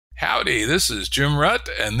Howdy, this is Jim Rutt,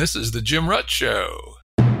 and this is The Jim Rutt Show.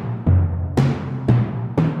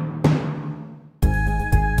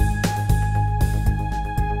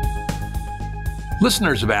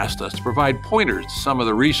 Listeners have asked us to provide pointers to some of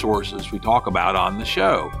the resources we talk about on the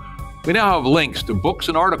show. We now have links to books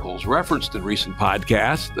and articles referenced in recent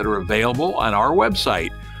podcasts that are available on our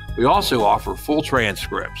website. We also offer full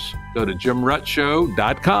transcripts. Go to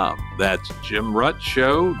jimruttshow.com. That's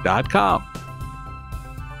jimruttshow.com.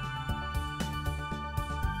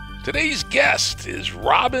 Today's guest is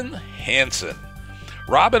Robin Hanson.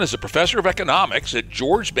 Robin is a professor of economics at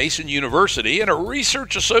George Mason University and a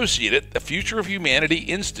research associate at the Future of Humanity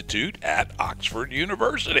Institute at Oxford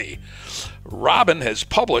University. Robin has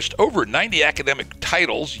published over 90 academic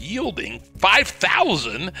titles, yielding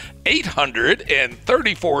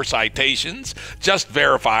 5,834 citations, just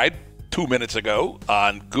verified 2 minutes ago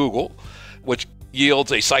on Google, which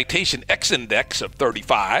yields a citation X index of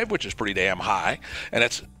 35, which is pretty damn high, and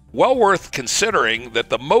it's well worth considering that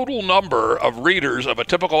the modal number of readers of a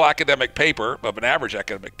typical academic paper, of an average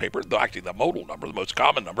academic paper, though actually the modal number, the most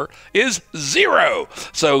common number, is 0.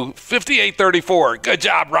 So 5834. Good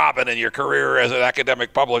job, Robin, in your career as an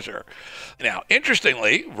academic publisher. Now,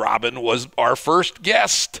 interestingly, Robin was our first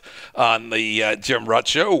guest on the Jim Rutt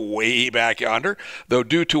Show way back yonder, though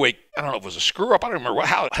due to I don't know if it was a screw up. I don't remember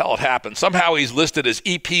how the hell it happened. Somehow he's listed as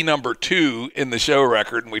EP number 2 in the show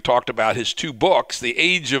record, and we talked about his 2 books, The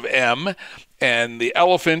Age of M and The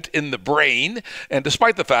Elephant in the Brain. And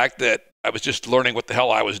despite the fact that I was just learning what the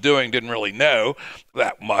hell I was doing, didn't really know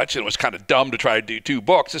that much, and it was kind of dumb to try to do 2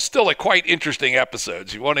 books. It's still a quite interesting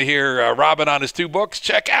episodes. You want to hear Robin on his 2 books?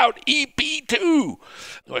 Check out EP2.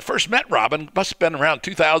 When I first met Robin, must have been around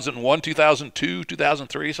 2001, 2002,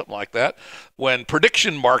 2003, something like that, when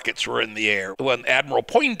prediction markets were in the air, when Admiral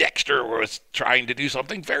Poindexter was trying to do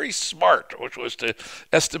something very smart, which was to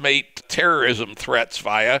estimate terrorism threats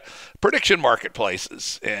via prediction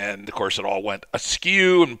marketplaces. And, of course, it all went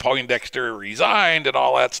askew, and Poindexter resigned and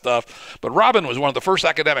all that stuff. But Robin was one of the first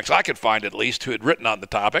academics I could find, at least, who had written on the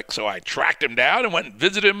topic. So I tracked him down and went and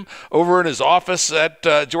visited him over in his office at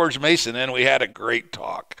George Mason, and we had a great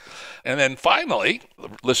talk. And then finally, the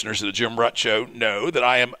listeners of the Jim Rutt Show know that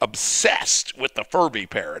I am obsessed with the Fermi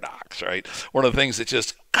paradox, right? One of the things that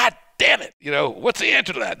just, God damn it, what's the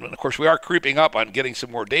answer to that? And of course, we are creeping up on getting some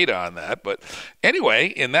more data on that. But anyway,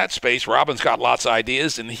 in that space, Robin's got lots of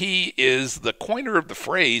ideas, and he is the coiner of the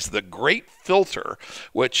phrase, the great filter,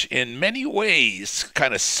 which in many ways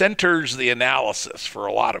kind of centers the analysis for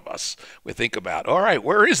a lot of us. We think about, all right,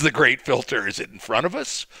 where is the great filter? Is it in front of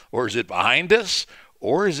us, or is it behind us?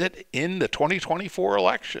 Or is it in the 2024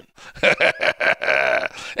 election?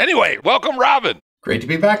 Anyway, welcome, Robin. Great to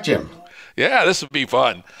be back, Jim. Yeah, this would be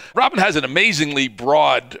fun. Robin has an amazingly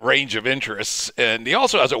broad range of interests, and he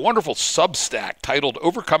also has a wonderful Substack titled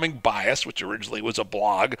Overcoming Bias, which originally was a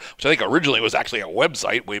blog, which I think originally was actually a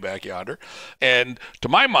website way back yonder. And to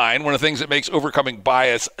my mind, one of the things that makes Overcoming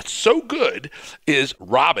Bias so good is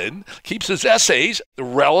Robin keeps his essays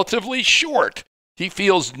relatively short. He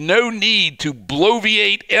feels no need to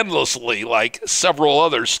bloviate endlessly like several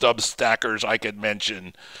other Substackers I could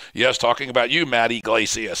mention. Yes, talking about you, Matt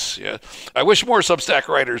Iglesias. Yeah. I wish more Substack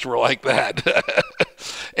writers were like that.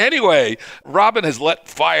 Anyway, Robin has let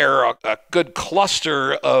fire a good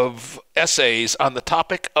cluster of essays on the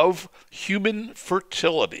topic of human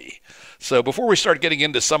fertility. So before we start getting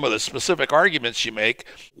into some of the specific arguments you make,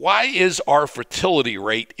 why is our fertility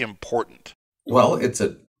rate important? Well, it's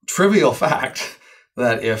a trivial fact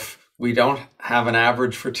that if we don't have an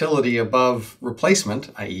average fertility above replacement,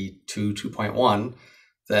 i.e. 2.1,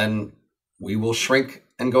 then we will shrink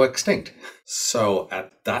and go extinct. So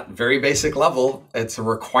at that very basic level, it's a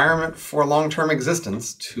requirement for long-term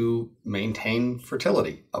existence to maintain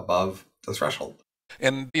fertility above the threshold.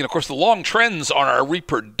 And, of course, the long trends on our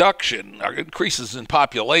reproduction, our increases in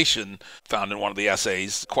population, found in one of the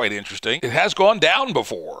essays, quite interesting. It has gone down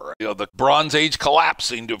before. The Bronze Age collapse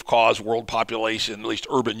seemed to have caused world population, at least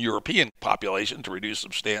urban European population, to reduce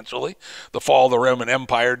substantially. The fall of the Roman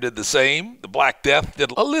Empire did the same. The Black Death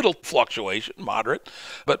did a little fluctuation, moderate.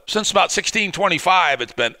 But since about 1625,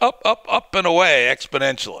 it's been up, and away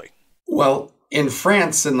exponentially. Well, in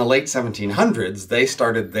France in the late 1700s, they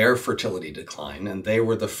started their fertility decline, and they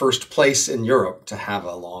were the first place in Europe to have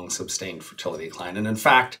a long sustained fertility decline. And in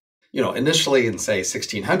fact, initially in, say,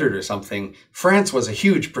 1600 or something, France was a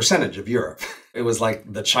huge percentage of Europe. It was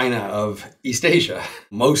like the China of East Asia.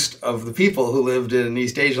 Most of the people who lived in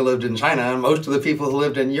East Asia lived in China, and most of the people who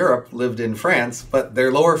lived in Europe lived in France. But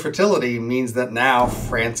their lower fertility means that now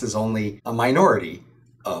France is only a minority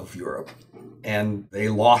of Europe. and they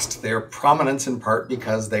lost their prominence in part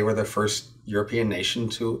because they were the first European nation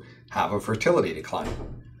to have a fertility decline.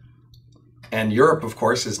 And Europe, of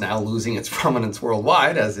course, is now losing its prominence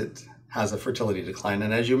worldwide as it has a fertility decline.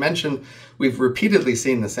 And as you mentioned, we've repeatedly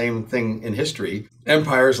seen the same thing in history.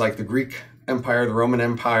 Empires like the Greek Empire, the Roman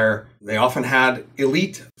Empire, they often had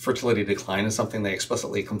elite fertility decline as something they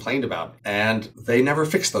explicitly complained about, and they never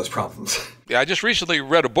fixed those problems. Yeah, I just recently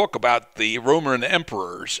read a book about the Roman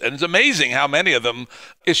emperors, and it's amazing how many of them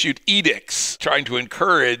issued edicts trying to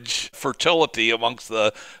encourage fertility amongst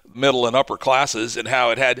the middle and upper classes, and how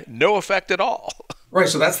it had no effect at all. Right,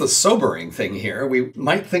 so that's the sobering thing here. We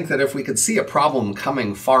might think that if we could see a problem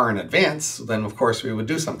coming far in advance, then of course we would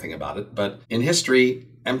do something about it. But in history,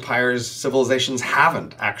 empires, civilizations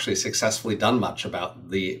haven't actually successfully done much about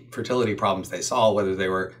the fertility problems they saw, whether they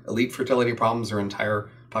were elite fertility problems or entire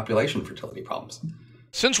population fertility problems.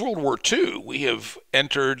 Since World War II, we have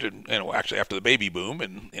entered, actually after the baby boom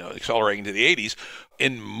and, accelerating to the 80s,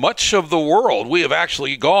 in much of the world, we have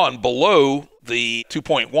actually gone below the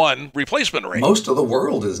 2.1 replacement rate. Most of the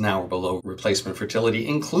world is now below replacement fertility,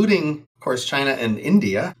 including, of course, China and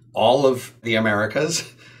India, all of the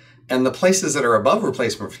Americas. And the places that are above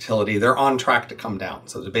replacement fertility, they're on track to come down.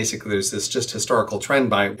 So basically, there's this just historical trend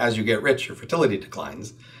by as you get rich, your fertility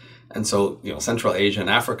declines. And so, Central Asia and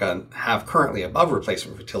Africa have currently above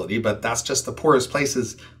replacement fertility, but that's just the poorest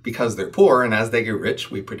places because they're poor. And as they get rich,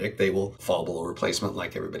 we predict they will fall below replacement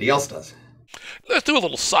like everybody else does. Let's do a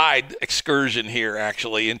little side excursion here,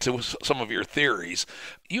 actually, into some of your theories.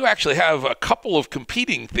 You actually have a couple of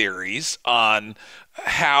competing theories on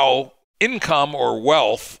how income or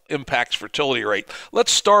wealth impacts fertility rate.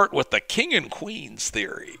 Let's start with the king and queens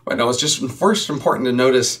theory. Right, now, it's just first important to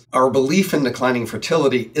notice our belief in declining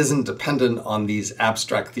fertility isn't dependent on these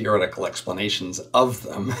abstract theoretical explanations of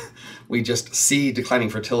them. We just see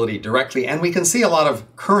declining fertility directly, and we can see a lot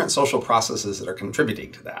of current social processes that are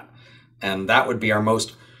contributing to that. And that would be our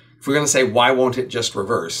most, if we're going to say, why won't it just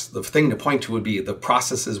reverse? The thing to point to would be the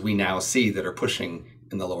processes we now see that are pushing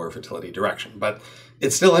in the lower fertility direction. But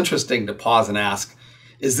it's still interesting to pause and ask,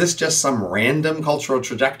 is this just some random cultural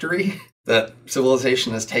trajectory that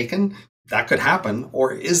civilization has taken? That could happen.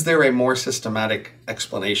 Or is there a more systematic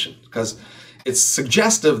explanation? Because it's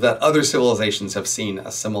suggestive that other civilizations have seen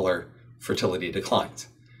a similar fertility declines.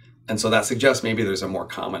 And so that suggests maybe there's a more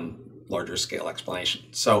common, larger scale explanation.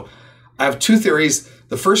 So I have two theories.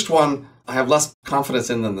 The first one I have less confidence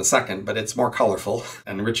in than the second, but it's more colorful.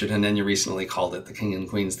 And Richard Hanenya recently called it the king and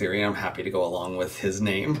queens theory. I'm happy to go along with his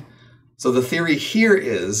name. So the theory here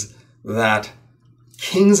is that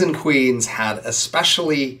kings and queens had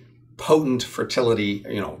especially potent fertility,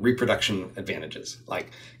 reproduction advantages.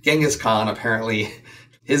 Like Genghis Khan, apparently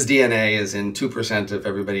his DNA is in 2% of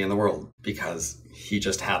everybody in the world because he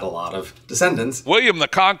just had a lot of descendants. William the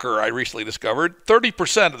Conqueror, I recently discovered,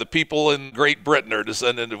 30% of the people in Great Britain are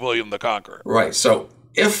descendants of William the Conqueror. Right. So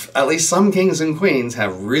if at least some kings and queens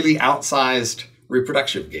have really outsized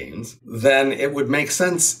reproductive gains, then it would make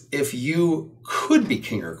sense if you could be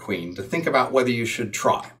king or queen to think about whether you should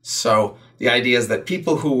try. So the idea is that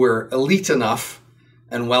people who were elite enough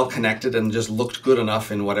and well-connected and just looked good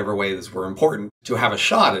enough in whatever ways were important to have a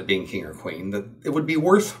shot at being king or queen, that it would be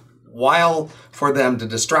worthwhile for them to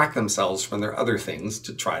distract themselves from their other things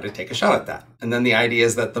to try to take a shot at that. And then the idea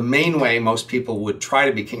is that the main way most people would try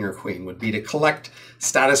to be king or queen would be to collect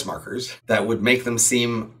status markers that would make them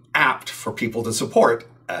seem apt for people to support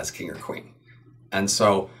as king or queen. And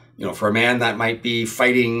so, for a man, that might be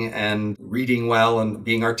fighting and reading well and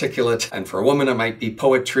being articulate. And for a woman, it might be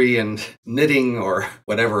poetry and knitting or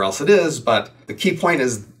whatever else it is. But the key point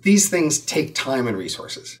is these things take time and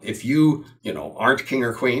resources. If you, aren't king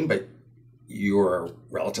or queen, but you're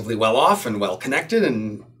relatively well off and well connected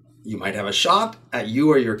and you might have a shot at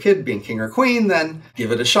you or your kid being king or queen, then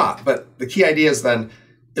give it a shot. But the key idea is then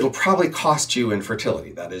it'll probably cost you in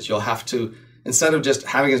fertility. That is, you'll have to, instead of just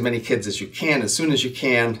having as many kids as you can, as soon as you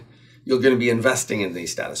can, you're going to be investing in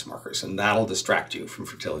these status markers, and that'll distract you from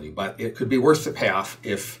fertility. But it could be worth the payoff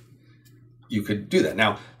if you could do that.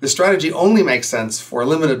 Now, the strategy only makes sense for a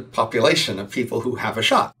limited population of people who have a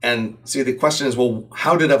shot. And so the question is, well,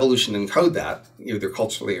 how did evolution encode that, either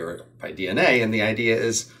culturally or by DNA? And the idea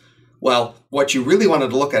is, well, what you really wanted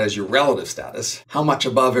to look at is your relative status. How much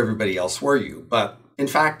above everybody else were you? But in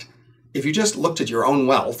fact, if you just looked at your own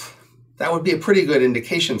wealth, that would be a pretty good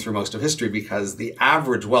indication through most of history because the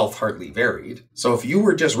average wealth hardly varied. So if you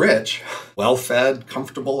were just rich, well-fed,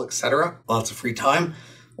 comfortable, etc., lots of free time,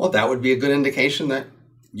 well, that would be a good indication that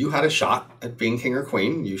you had a shot at being king or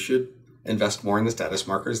queen. You should invest more in the status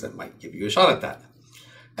markers that might give you a shot at that.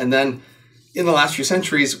 And then in the last few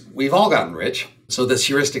centuries, we've all gotten rich. So this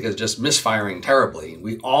heuristic is just misfiring terribly.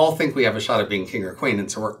 We all think we have a shot at being king or queen.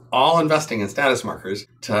 And so we're all investing in status markers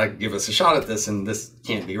to give us a shot at this. And this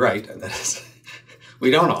can't be right. That is,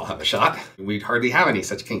 we don't all have a shot. We hardly have any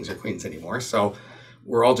such kings or queens anymore. So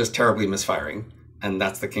we're all just terribly misfiring. And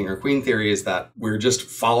that's the king or queen theory, is that we're just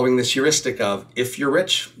following this heuristic of, if you're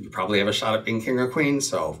rich, you probably have a shot at being king or queen.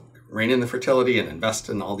 So rein in the fertility and invest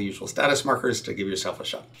in all the usual status markers to give yourself a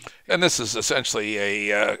shot. And this is essentially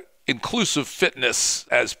a inclusive fitness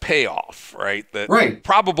as payoff, right? That right.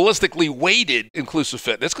 Probabilistically weighted inclusive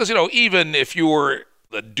fitness. Because, even if you were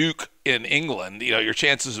the Duke in England, your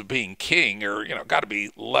chances of being king are, got to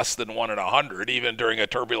be less than 1 in 100, even during a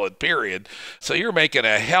turbulent period. So you're making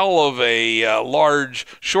a hell of a large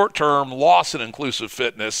short-term loss in inclusive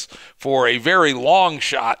fitness for a very long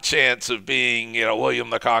shot chance of being,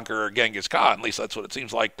 William the Conqueror or Genghis Khan. At least that's what it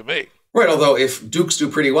seems like to me. Right. Although if dukes do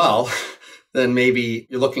pretty well, then maybe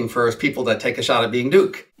you're looking for people that take a shot at being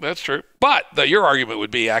duke. That's true. But your argument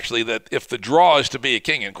would be actually that if the draw is to be a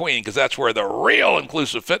king and queen, because that's where the real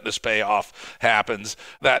inclusive fitness payoff happens,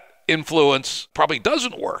 that influence probably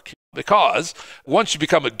doesn't work. Because once you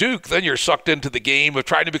become a duke, then you're sucked into the game of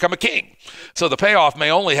trying to become a king. So the payoff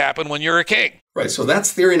may only happen when you're a king. Right. So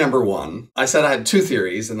that's theory number one. I said I had two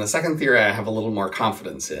theories, and the second theory I have a little more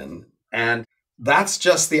confidence in. And that's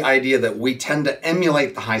just the idea that we tend to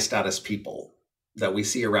emulate the high status people that we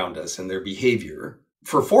see around us and their behavior.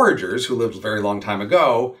 For foragers who lived a very long time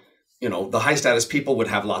ago, the high status people would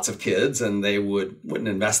have lots of kids, and they wouldn't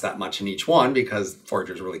invest that much in each one, because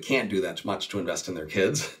foragers really can't do that much to invest in their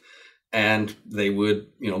kids. And they would,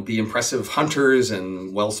 be impressive hunters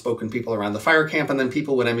and well-spoken people around the fire camp, and then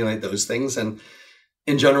people would emulate those things. And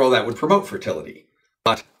in general, that would promote fertility.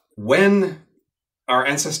 But when our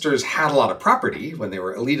ancestors had a lot of property, when they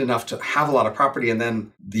were elite enough to have a lot of property, and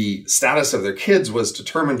then the status of their kids was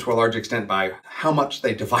determined to a large extent by how much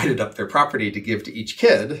they divided up their property to give to each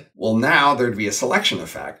kid, well, now there'd be a selection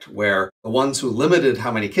effect where the ones who limited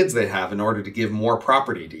how many kids they have in order to give more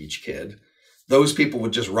property to each kid, those people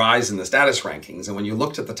would just rise in the status rankings. And when you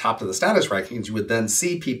looked at the top of the status rankings, you would then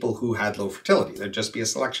see people who had low fertility. There'd just be a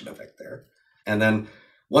selection effect there. And then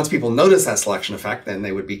once people notice that selection effect, then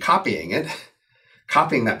they would be copying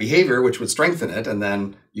that behavior, which would strengthen it. And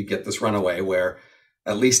then you get this runaway where,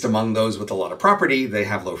 at least among those with a lot of property, they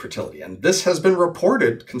have low fertility. And this has been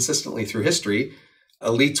reported consistently through history.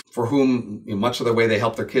 Elites for whom much of the way they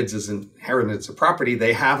help their kids is inheritance of property,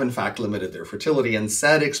 they have in fact limited their fertility and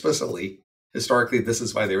said explicitly, historically, this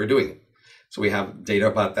is why they were doing it. So we have data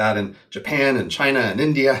about that in Japan and China and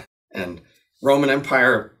India and Roman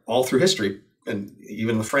Empire all through history. And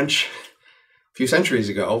even the French, a few centuries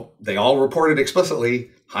ago, they all reported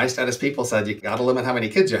explicitly, high status people said, you got to limit how many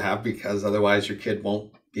kids you have, because otherwise your kid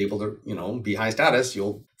won't be able to, be high status.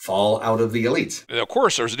 You'll fall out of the elites. And of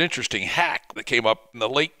course, there's an interesting hack that came up in the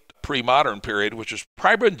late pre-modern period, which is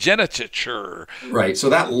primogeniture. Right.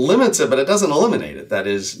 So that limits it, but it doesn't eliminate it. That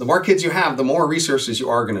is, the more kids you have, the more resources you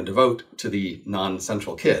are going to devote to the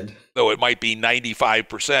non-central kid. Though it might be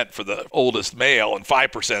 95% for the oldest male and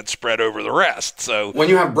 5% spread over the rest. So when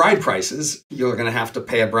you have bride prices, you're going to have to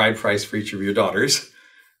pay a bride price for each of your daughters.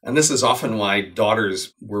 And this is often why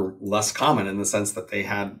daughters were less common, in the sense that they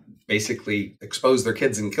had basically exposed their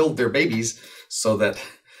kids and killed their babies so that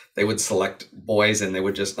they would select boys and they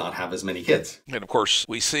would just not have as many kids. And of course,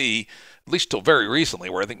 we see, at least till very recently,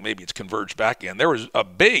 where I think maybe it's converged back in, there was a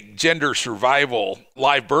big gender survival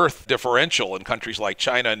live birth differential in countries like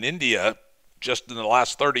China and India just in the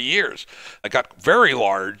last 30 years. It got very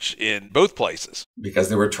large in both places. Because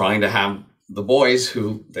they were trying to have the boys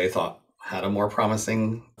who they thought had a more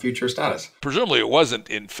promising future status. Presumably it wasn't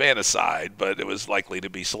infanticide, but it was likely to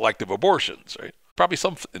be selective abortions, right? Probably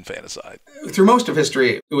some infanticide. Through most of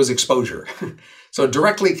history, it was exposure. So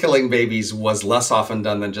directly killing babies was less often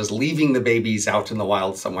done than just leaving the babies out in the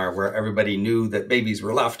wild somewhere where everybody knew that babies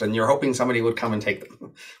were left and you're hoping somebody would come and take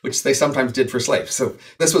them, which they sometimes did for slaves. So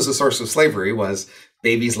this was the source of slavery, was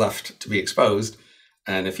babies left to be exposed.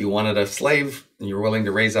 And if you wanted a slave and you were willing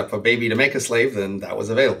to raise up a baby to make a slave, then that was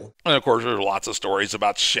available. And of course, there are lots of stories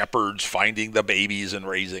about shepherds finding the babies and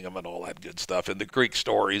raising them and all that good stuff in the Greek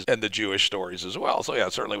stories and the Jewish stories as well. So yeah,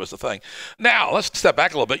 it certainly was the thing. Now, let's step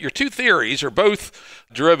back a little bit. Your two theories are both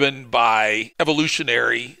driven by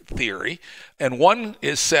evolutionary theory. And one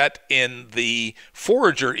is set in the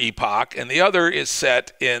forager epoch, and the other is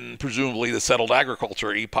set in presumably the settled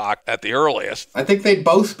agriculture epoch at the earliest. I think they'd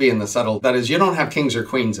both be in the settled. That is, you don't have kings or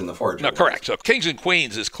queens in the forager. No, correct. So kings and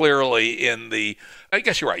queens is clearly in the, I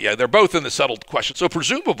guess you're right. Yeah, they're both in the settled question. So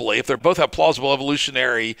presumably, if they both have plausible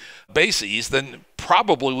evolutionary bases, then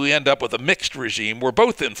probably we end up with a mixed regime where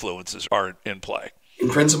both influences are in play. In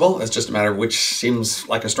principle, it's just a matter of which seems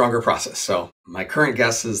like a stronger process. So my current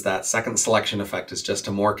guess is that second selection effect is just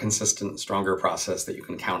a more consistent, stronger process that you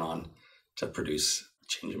can count on to produce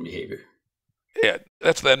change in behavior. Yeah,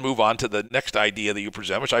 let's then move on to the next idea that you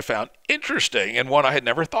present, which I found interesting and one I had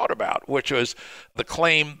never thought about, which was the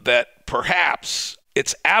claim that perhaps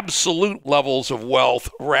it's absolute levels of wealth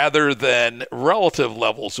rather than relative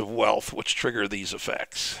levels of wealth which trigger these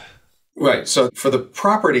effects. Right. So for the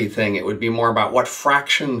property thing, it would be more about what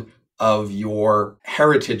fraction of your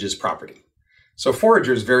heritage is property. So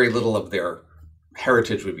foragers, very little of their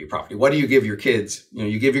heritage would be property. What do you give your kids?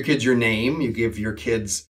 You give your kids your name, you give your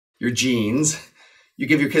kids your genes, you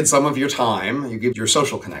give your kids some of your time, you give your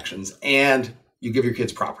social connections, and you give your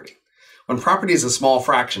kids property. When property is a small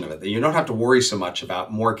fraction of it, then you don't have to worry so much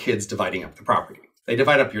about more kids dividing up the property. They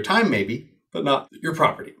divide up your time maybe, but not your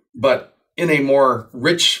property. But in a more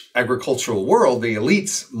rich agricultural world, the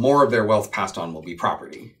elites, more of their wealth passed on will be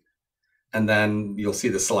property. And then you'll see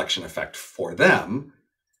the selection effect for them.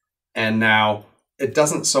 And now it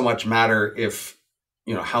doesn't so much matter if,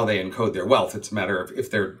 how they encode their wealth. It's a matter of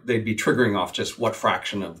if they'd be triggering off just what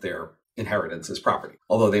fraction of their inheritance is property.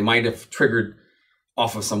 Although they might have triggered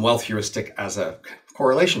off of some wealth heuristic as a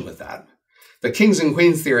correlation with that. The kings and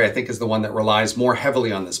queens theory, I think, is the one that relies more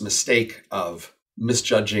heavily on this mistake of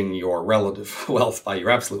misjudging your relative wealth by your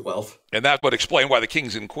absolute wealth. And that would explain why the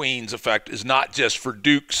kings and queens effect is not just for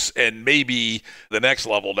dukes and maybe the next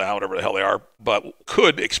level down, whatever the hell they are, but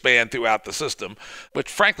could expand throughout the system,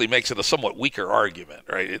 which frankly makes it a somewhat weaker argument,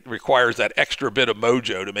 right? It requires that extra bit of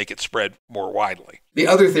mojo to make it spread more widely. The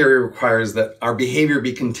other theory requires that our behavior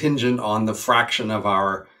be contingent on the fraction of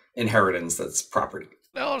our inheritance that's property.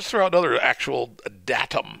 Now let's throw out another actual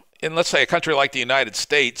datum. In, let's say, a country like the United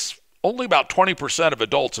States, only about 20% of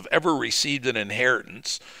adults have ever received an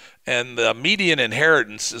inheritance, and the median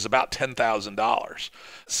inheritance is about $10,000.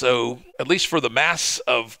 So, at least for the mass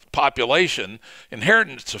of population,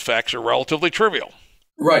 inheritance effects are relatively trivial.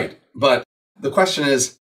 Right. But the question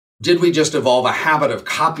is, did we just evolve a habit of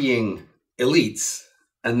copying elites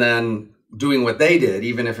and then doing what they did,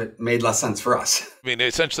 even if it made less sense for us? I mean, it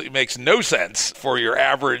essentially makes no sense for your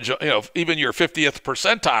average, even your 50th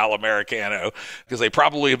percentile Americano, because they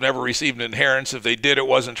probably have never received an inheritance. If they did, it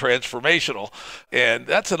wasn't transformational. And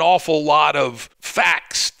that's an awful lot of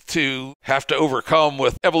facts to have to overcome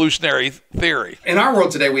with evolutionary theory. In our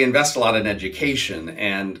world today, we invest a lot in education,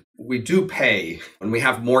 and we do pay. When we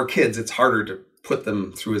have more kids, it's harder to put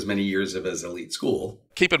them through as many years of as elite school.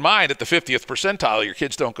 Keep in mind, at the 50th percentile, your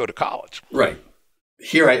kids don't go to college. Right.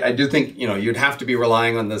 Here, I do think, you'd have to be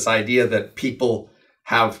relying on this idea that people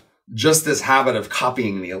have just this habit of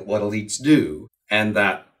copying what elites do, and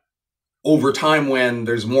that over time, when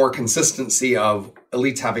there's more consistency of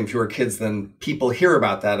elites having fewer kids, then people hear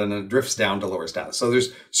about that and it drifts down to lower status. So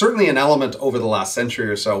there's certainly an element over the last century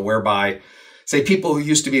or so whereby, say, people who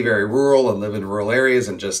used to be very rural and live in rural areas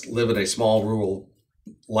and just live in a small rural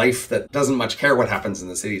life that doesn't much care what happens in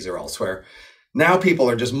the cities or elsewhere. Now people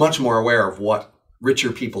are just much more aware of what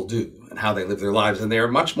richer people do and how they live their lives. And they are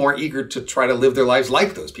much more eager to try to live their lives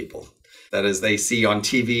like those people. That is, they see on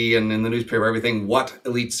TV and in the newspaper, everything, what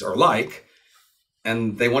elites are like,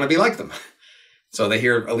 and they want to be like them. So they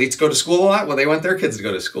hear elites go to school a lot. Well, they want their kids to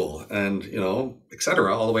go to school and, et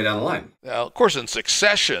cetera, all the way down the line. Now, of course, in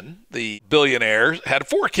Succession, the billionaire had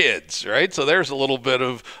 4 kids, right? So there's a little bit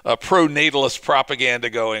of pro-natalist propaganda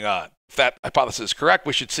going on. If that hypothesis is correct,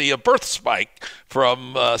 we should see a birth spike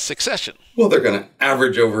from Succession. Well, they're going to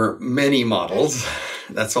average over many models.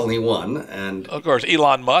 That's only one. And of course,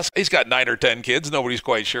 Elon Musk, he's got 9 or 10 kids. Nobody's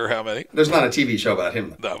quite sure how many. There's not a TV show about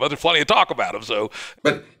him. No, but there's plenty to talk about him.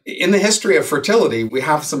 But in the history of fertility, we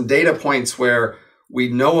have some data points where we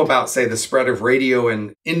know about, say, the spread of radio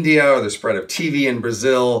in India or the spread of TV in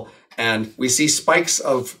Brazil. And we see spikes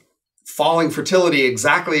of falling fertility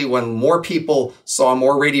exactly when more people saw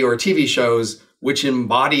more radio or TV shows which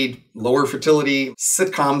embodied lower fertility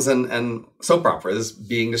sitcoms and soap operas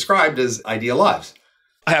being described as ideal lives.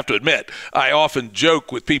 I have to admit, I often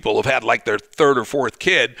joke with people who've had like their 3rd or 4th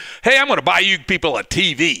kid, hey, I'm going to buy you people a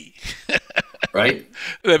TV. Right?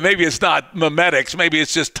 Maybe it's not memetics, maybe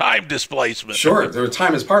it's just time displacement. Sure,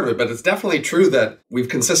 time is part of it, but it's definitely true that we've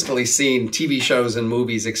consistently seen TV shows and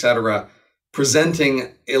movies, et cetera,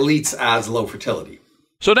 presenting elites as low fertility.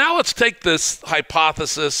 So now let's take this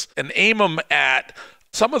hypothesis and aim them at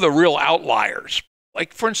some of the real outliers.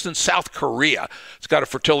 Like, for instance, South Korea. It's got a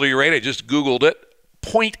fertility rate, I just Googled it,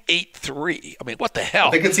 0.83. I mean, what the hell?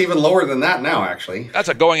 I think it's even lower than that now, actually. That's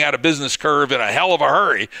a going out of business curve in a hell of a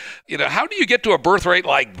hurry. How do you get to a birth rate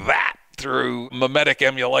like that through mimetic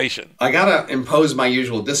emulation. I got to impose my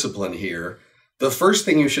usual discipline here. The first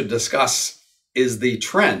thing you should discuss is the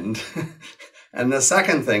trend, and the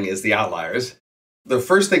second thing is the outliers. The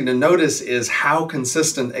first thing to notice is how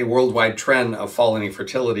consistent a worldwide trend of falling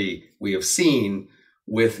fertility we have seen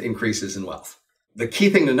with increases in wealth. The key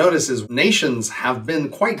thing to notice is nations have been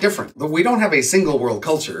quite different. We don't have a single world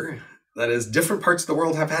culture. That is, different parts of the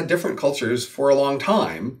world have had different cultures for a long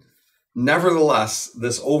time. Nevertheless,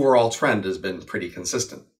 this overall trend has been pretty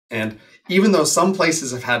consistent. And even though some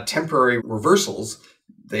places have had temporary reversals,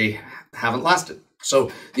 they haven't lasted.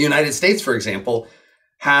 So the United States, for example,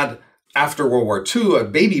 had, after World War II, a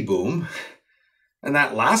baby boom, and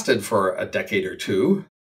that lasted for a decade or two,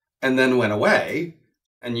 and then went away.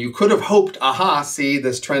 And you could have hoped, aha, see,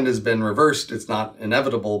 this trend has been reversed. It's not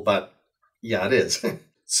inevitable, but yeah, it is.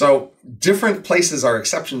 So different places are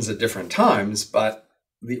exceptions at different times, but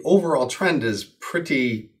the overall trend is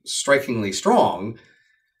pretty strikingly strong.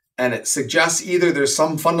 And it suggests either there's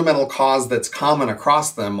some fundamental cause that's common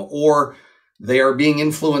across them, or they are being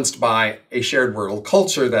influenced by a shared world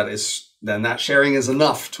culture then that sharing is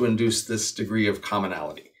enough to induce this degree of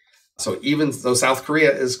commonality. So even though South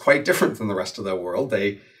Korea is quite different from the rest of the world,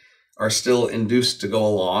 they are still induced to go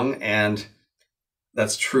along. And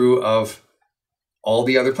that's true of all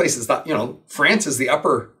the other places. France is the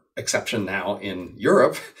upper exception now in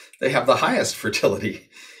Europe. They have the highest fertility,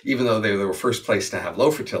 even though they were the first place to have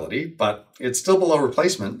low fertility, but it's still below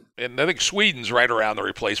replacement. And I think Sweden's right around the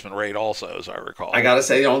replacement rate also, as I recall. I got to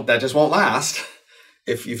say, that just won't last.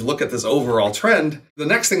 If you look at this overall trend, the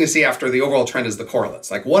next thing to see after the overall trend is the correlates.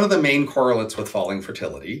 Like, what are the main correlates with falling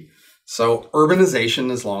fertility? So urbanization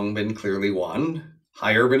has long been clearly one.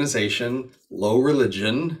 High urbanization, low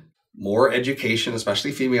religion, more education,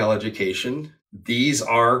 especially female education. These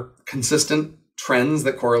are consistent trends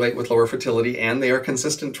that correlate with lower fertility, and they are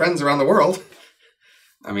consistent trends around the world.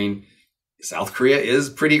 I mean, South Korea is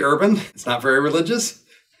pretty urban. It's not very religious.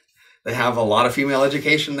 They have a lot of female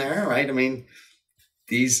education there, right? I mean,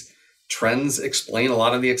 these trends explain a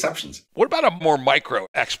lot of the exceptions. What about a more micro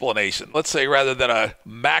explanation? Let's say rather than a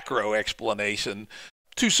macro explanation,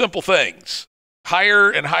 two simple things. Higher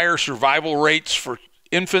and higher survival rates for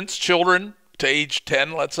infants, children to age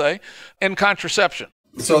 10, let's say, and contraception.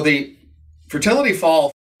 So the fertility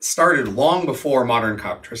fall started long before modern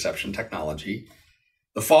contraception technology.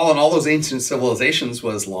 The fall in all those ancient civilizations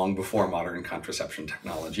was long before modern contraception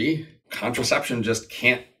technology. Contraception just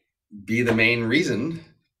can't be the main reason.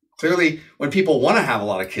 Clearly, when people want to have a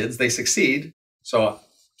lot of kids, they succeed. So,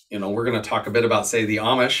 we're going to talk a bit about, say, the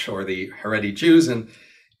Amish or the Haredi Jews, and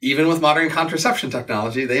even with modern contraception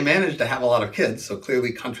technology, they managed to have a lot of kids. So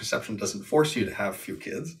clearly, contraception doesn't force you to have few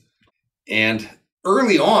kids. And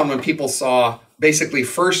early on, when people saw basically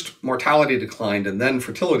first mortality declined and then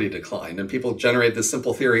fertility declined, and people generate this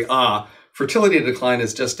simple theory, fertility decline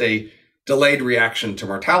is just a delayed reaction to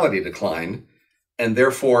mortality decline, and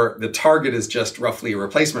therefore the target is just roughly a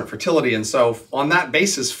replacement fertility. And so on that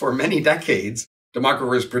basis, for many decades,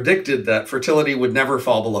 demographers predicted that fertility would never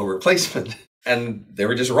fall below replacement. And they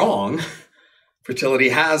were just wrong. Fertility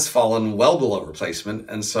has fallen well below replacement.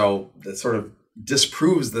 And so that sort of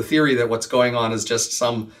disproves the theory that what's going on is just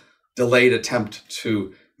some delayed attempt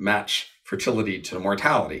to match fertility to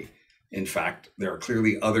mortality. In fact, there are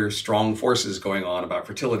clearly other strong forces going on about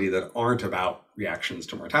fertility that aren't about reactions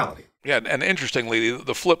to mortality. Yeah, and interestingly,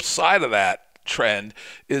 the flip side of that trend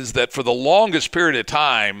is that for the longest period of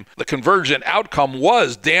time, the convergent outcome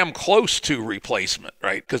was damn close to replacement,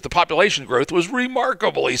 right? Because the population growth was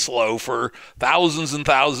remarkably slow for thousands and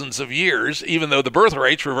thousands of years, even though the birth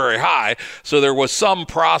rates were very high. So there was some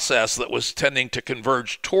process that was tending to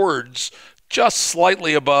converge towards just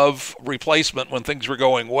slightly above replacement when things were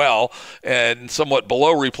going well, and somewhat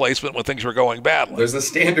below replacement when things were going badly. There's a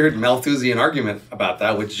standard Malthusian argument about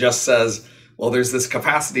that, which just says, well, there's this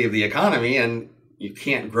capacity of the economy, and you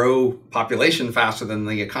can't grow population faster than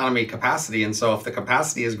the economy capacity. And so if the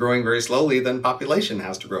capacity is growing very slowly, then population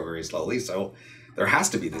has to grow very slowly. So there has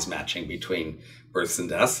to be this matching between births and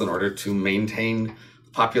deaths in order to maintain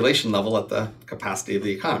population level at the capacity of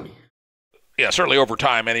the economy. Yeah, certainly over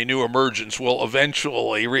time, any new emergence will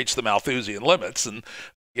eventually reach the Malthusian limits. And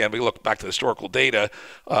again, we look back to historical data,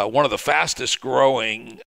 one of the fastest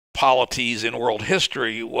growing polities in world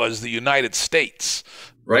history was the United States.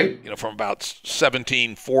 Right. From about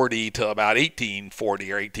 1740 to about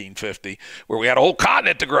 1840 or 1850, where we had a whole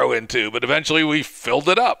continent to grow into, but eventually we filled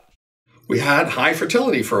it up. We had high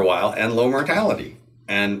fertility for a while and low mortality.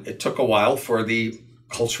 And it took a while for the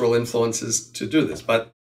cultural influences to do this.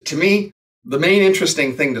 But to me, The main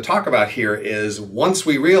interesting thing to talk about here is once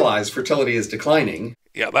we realize fertility is declining.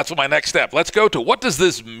 Yeah, that's my next step. Let's go to what does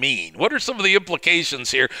this mean? What are some of the implications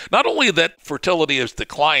here? Not only that fertility is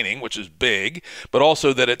declining, which is big, but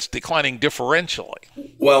also that it's declining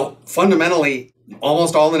differentially. Well, fundamentally,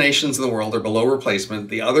 almost all the nations in the world are below replacement.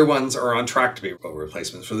 The other ones are on track to be below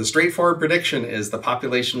replacement. So the straightforward prediction is the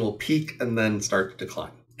population will peak and then start to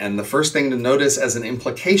decline. And the first thing to notice as an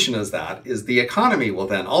implication of that is the economy will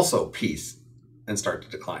then also peak and start to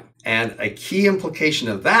decline. And a key implication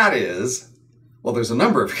of that is, well, there's a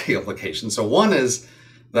number of key implications. So one is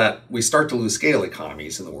that we start to lose scale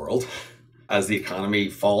economies in the world. As the economy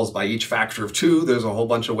falls by each factor of 2, there's a whole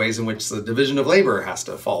bunch of ways in which the division of labor has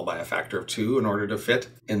to fall by a factor of 2 in order to fit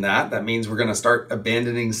in that. That means we're going to start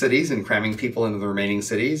abandoning cities and cramming people into the remaining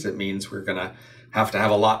cities. It means we're going to have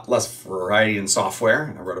a lot less variety in software.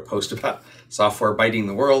 And I wrote a post about software biting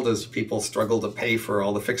the world as people struggle to pay for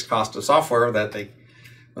all the fixed cost of software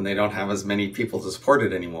when they don't have as many people to support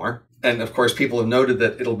it anymore. And of course, people have noted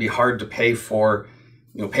that it'll be hard to pay for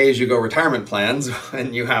pay-as-you-go retirement plans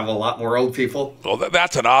when you have a lot more old people. Well,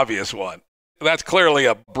 that's an obvious one. That's clearly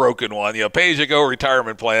a broken one. Pay-as-you-go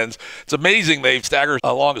retirement plans. It's amazing they've staggered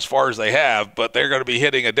along as far as they have, but they're going to be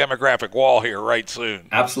hitting a demographic wall here right soon.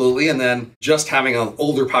 Absolutely. And then just having an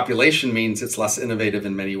older population means it's less innovative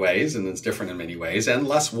in many ways, and it's different in many ways, and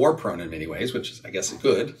less war-prone in many ways, which is, I guess,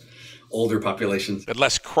 good. Older populations. And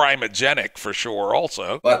less crimogenic for sure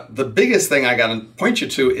also. But the biggest thing I got to point you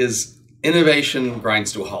to is innovation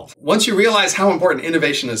grinds to a halt. Once you realize how important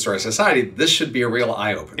innovation is to our society, this should be a real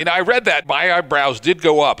eye-opener. I read that. My eyebrows did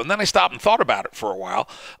go up, and then I stopped and thought about it for a while,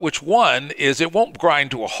 which one is it won't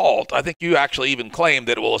grind to a halt. I think you actually even claimed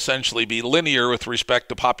that it will essentially be linear with respect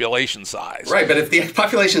to population size. Right, but if the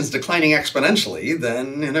population is declining exponentially,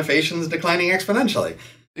 then innovation is declining exponentially.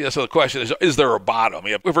 Yeah, so the question is there a bottom?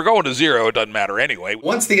 If we're going to 0, it doesn't matter anyway.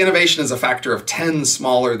 Once the innovation is a factor of 10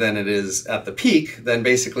 smaller than it is at the peak, then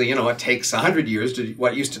basically, it takes 100 years to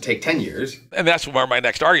what used to take 10 years. And that's where my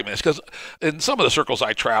next argument is, because in some of the circles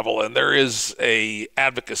I travel in, there is a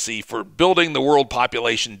advocacy for building the world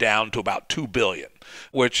population down to about 2 billion.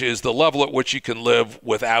 Which is the level at which you can live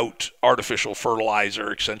without artificial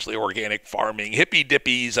fertilizer, essentially organic farming, hippy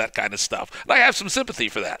dippies, that kind of stuff. And I have some sympathy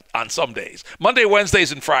for that on some days. Monday,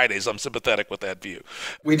 Wednesdays, and Fridays, I'm sympathetic with that view.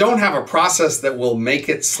 We don't have a process that will make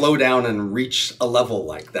it slow down and reach a level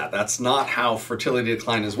like that. That's not how fertility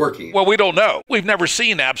decline is working. Well, we don't know. We've never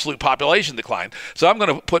seen absolute population decline. So I'm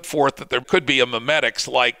going to put forth that there could be a mimetics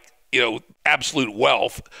like absolute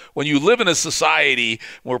wealth. When you live in a society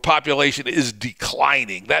where population is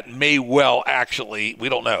declining, that may well actually, we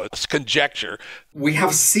don't know, it's conjecture. We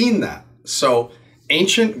have seen that. So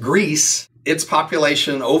ancient Greece, its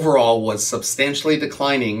population overall was substantially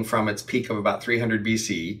declining from its peak of about 300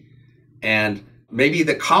 BC. And maybe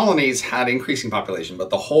the colonies had increasing population, but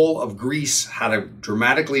the whole of Greece had a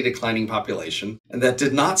dramatically declining population, and that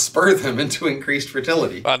did not spur them into increased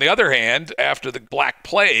fertility. On the other hand, after the Black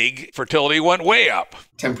Plague, fertility went way up.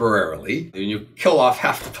 Temporarily, and you kill off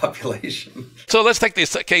half the population. So let's take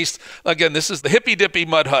this case, again, this is the hippy-dippy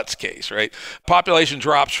mud huts case, right? Population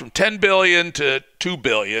drops from 10 billion to 2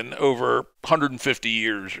 billion over 150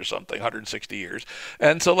 years or something, 160 years.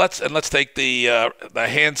 And so let's take the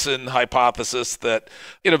Hanson hypothesis that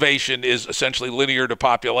innovation is essentially linear to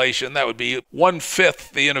population. That would be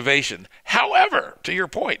 1/5 the innovation. However, to your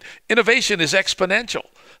point, innovation is exponential.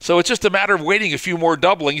 So it's just a matter of waiting a few more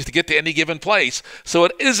doublings to get to any given place. So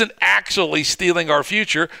it isn't actually stealing our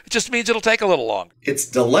future. It just means it'll take a little longer. It's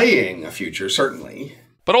delaying a future, certainly.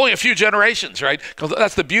 But only a few generations, right? Because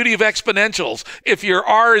that's the beauty of exponentials. If your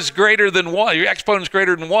R is greater than 1, your exponent is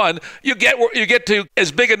greater than 1, you get to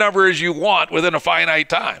as big a number as you want within a finite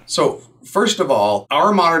time. So first of all,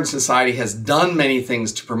 our modern society has done many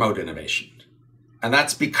things to promote innovation. And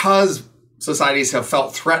that's because societies have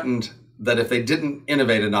felt threatened that if they didn't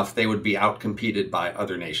innovate enough, they would be outcompeted by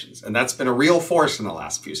other nations. And that's been a real force in the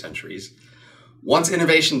last few centuries. Once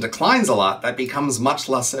innovation declines a lot, that becomes much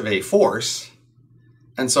less of a force.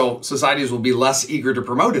 And so societies will be less eager to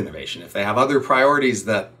promote innovation. If they have other priorities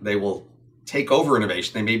that they will take over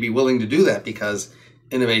innovation, they may be willing to do that because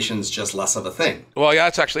innovation is just less of a thing. Well, yeah,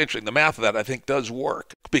 it's actually interesting. The math of that, I think, does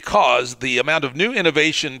work because the amount of new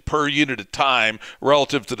innovation per unit of time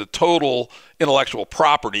relative to the total intellectual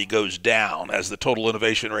property goes down as the total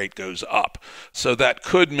innovation rate goes up. So that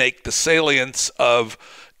could make the salience of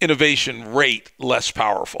innovation rate less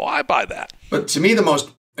powerful. I buy that. But to me, the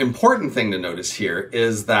most important thing to notice here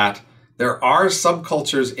is that there are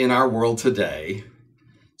subcultures in our world today,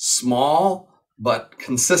 small but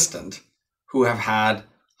consistent, who have had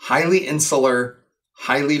highly insular,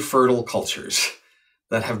 highly fertile cultures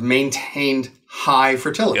that have maintained high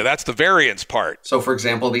fertility. Yeah, that's the variance part. So, for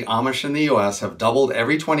example, the Amish in the US have doubled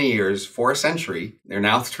every 20 years for a century. They're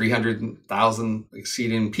now 300,000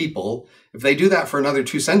 exceeding people. If they do that for another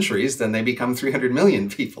 2 centuries, then they become 300 million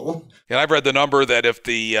people. And I've read the number that if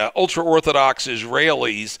the ultra-Orthodox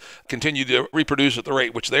Israelis continue to reproduce at the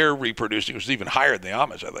rate which they're reproducing, which is even higher than the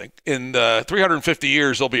Amish, I think, in 350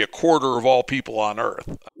 years, there'll be a quarter of all people on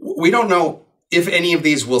Earth. We don't know if any of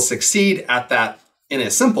these will succeed at that in a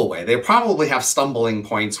simple way. They probably have stumbling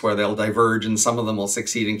points where they'll diverge and some of them will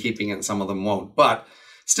succeed in keeping it and some of them won't. But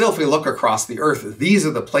still, if we look across the earth, these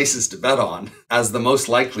are the places to bet on as the most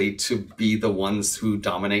likely to be the ones who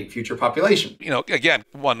dominate future population. You know, again,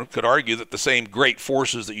 one could argue that the same great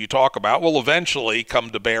forces that you talk about will eventually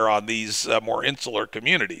come to bear on these more insular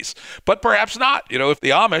communities, but perhaps not. You know, if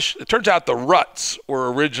the Amish, it turns out the Ruts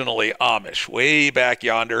were originally Amish way back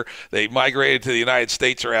yonder. They migrated to the United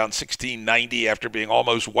States around 1690 after being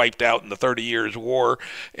almost wiped out in the 30 Years' War.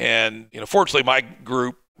 And, you know, fortunately, my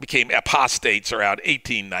group became apostates around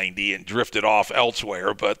 1890 and drifted off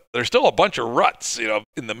elsewhere, but there's still a bunch of ruts, you know,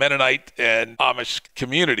 in the Mennonite and Amish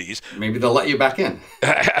communities. Maybe they'll let you back in.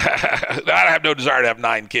 I have no desire to have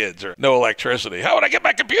 9 kids or no electricity. How would I get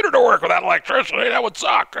my computer to work without electricity? That would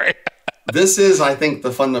suck, right? This is, I think,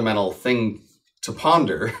 the fundamental thing to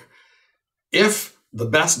ponder. If the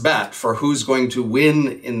best bet for who's going to win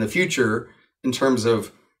in the future in terms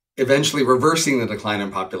of eventually reversing the decline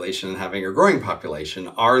in population and having a growing population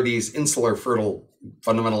are these insular, fertile,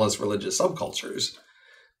 fundamentalist religious subcultures,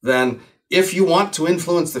 then if you want to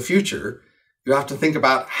influence the future, you have to think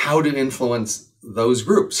about how to influence those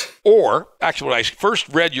groups. Or, actually, when I first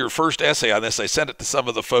read your first essay on this, I sent it to some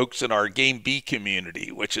of the folks in our Game B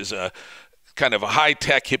community, which is a kind of a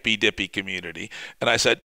high-tech, hippy-dippy community. And I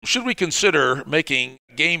said, should we consider making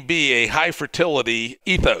Game B a high-fertility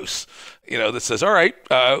ethos? You know, that says, all right,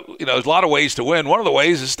 you know, there's a lot of ways to win. One of the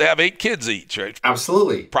ways is to have 8 kids each, right?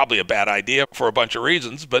 Absolutely. Probably a bad idea for a bunch of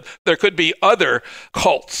reasons, but there could be other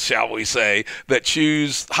cults, shall we say, that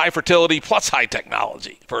choose high fertility plus high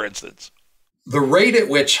technology, for instance. The rate at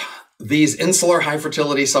which these insular high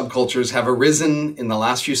fertility subcultures have arisen in the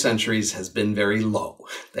last few centuries has been very low.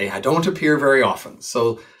 They don't appear very often.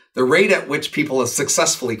 So the rate at which people have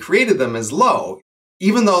successfully created them is low.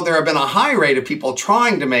 Even though there have been a high rate of people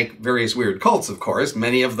trying to make various weird cults, of course,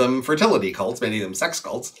 many of them fertility cults, many of them sex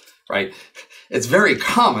cults, right? It's very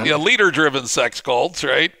common. Yeah, leader-driven sex cults,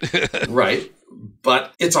 right? Right.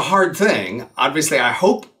 But it's a hard thing. Obviously, I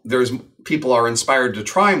hope people are inspired to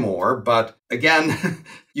try more. But again,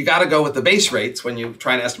 you got to go with the base rates when you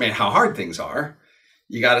try to estimate how hard things are.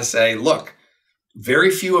 You got to say, look, very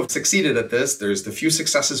few have succeeded at this. There's the few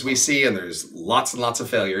successes we see, and there's lots and lots of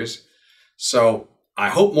failures. So I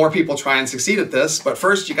hope more people try and succeed at this, but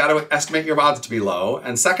first you got to estimate your odds to be low.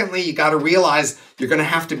 And secondly, you got to realize you're going to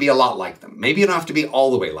have to be a lot like them. Maybe you don't have to be all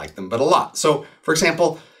the way like them, but a lot. So for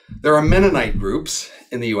example, there are Mennonite groups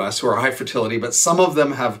in the US who are high fertility, but some of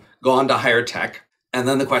them have gone to higher tech. And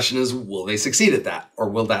then the question is, will they succeed at that? Or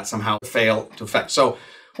will that somehow fail to affect? So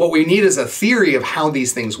what we need is a theory of how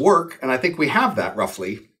these things work. And I think we have that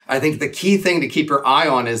roughly. I think the key thing to keep your eye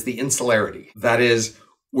on is the insularity. That is,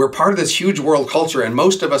 we're part of this huge world culture, and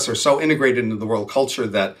most of us are so integrated into the world culture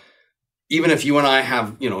that even if you and I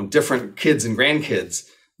have, you know, different kids and grandkids,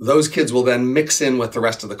 those kids will then mix in with the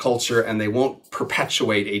rest of the culture and they won't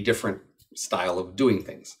perpetuate a different style of doing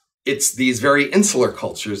things. It's these very insular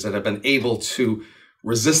cultures that have been able to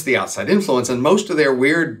resist the outside influence, and most of their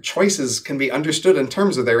weird choices can be understood in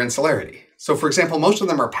terms of their insularity. So for example, most of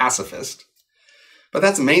them are pacifist. But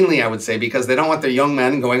that's mainly, I would say, because they don't want their young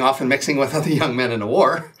men going off and mixing with other young men in a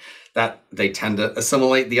war, that they tend to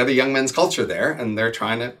assimilate the other young men's culture there, and they're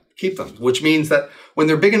trying to keep them, which means that when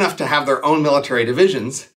they're big enough to have their own military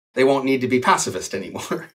divisions, they won't need to be pacifist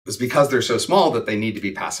anymore. It's because they're so small that they need to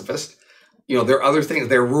be pacifist. You know, there are other things.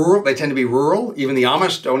 They're rural. They tend to be rural. Even the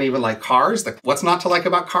Amish don't even like cars. What's not to like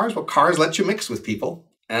about cars? Well, cars let you mix with people.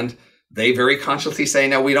 And they very consciously say,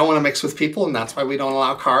 no, we don't want to mix with people, and that's why we don't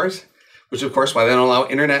allow cars. Which, of course, why they don't allow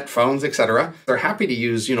internet, phones, etc. They're happy to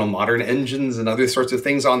use, you know, modern engines and other sorts of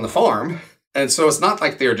things on the farm. And so it's not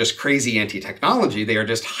like they're just crazy anti-technology. They are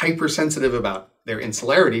just hypersensitive about their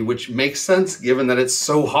insularity, which makes sense given that it's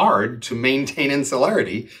so hard to maintain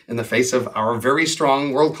insularity in the face of our very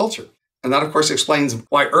strong world culture. And that, of course, explains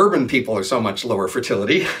why urban people are so much lower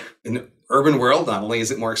fertility. In the urban world, not only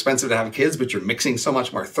is it more expensive to have kids, but you're mixing so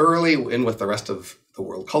much more thoroughly in with the rest of the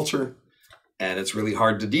world culture. And it's really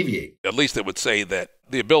hard to deviate. At least it would say that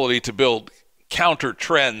the ability to build counter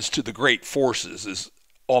trends to the great forces is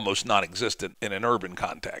almost non-existent in an urban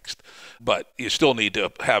context. But you still need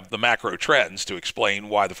to have the macro trends to explain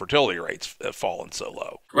why the fertility rates have fallen so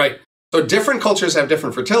low. Right. So different cultures have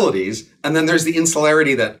different fertilities, and then there's the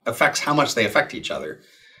insularity that affects how much they affect each other.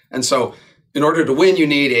 And so in order to win, you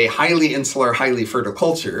need a highly insular, highly fertile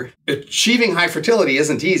culture. Achieving high fertility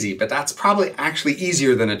isn't easy, but that's probably actually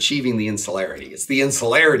easier than achieving the insularity. It's the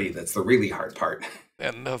insularity that's the really hard part.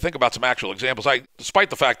 And think about some actual examples. Despite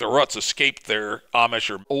the fact that Ruts escaped their Amish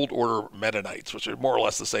or Old Order Mennonites, which are more or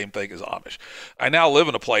less the same thing as Amish, I now live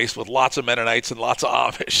in a place with lots of Mennonites and lots of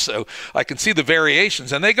Amish, so I can see the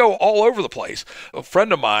variations, and they go all over the place. A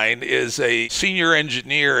friend of mine is a senior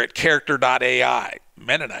engineer at Character.ai,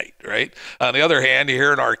 Mennonite, right? On the other hand,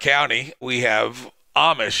 here in our county, we have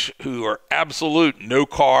Amish who are absolute no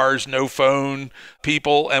cars, no phone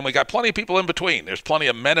people, and we got plenty of people in between. There's plenty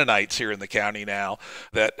of Mennonites here in the county now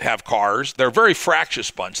that have cars. They're a very fractious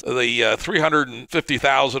bunch. The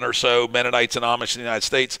 350,000 or so Mennonites and Amish in the United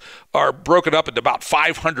States are broken up into about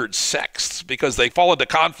 500 sects because they fall into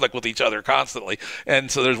conflict with each other constantly. And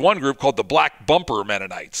so there's one group called the Black Bumper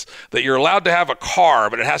Mennonites, that you're allowed to have a car,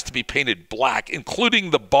 but it has to be painted black,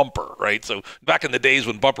 including the bumper, right? So back in the days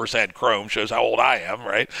when bumpers had chrome, shows how old I am,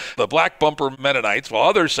 right? The Black Bumper Mennonites, while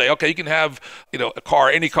others say, okay, you can have, a car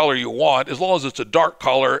any color you want as long as it's a dark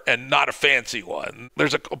color and not a fancy one.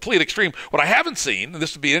 There's a complete extreme. What I haven't seen, and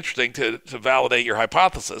this would be interesting to validate your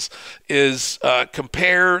hypothesis, is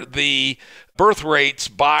compare the birth rates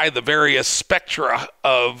by the various spectra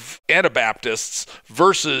of Anabaptists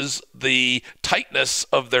versus the tightness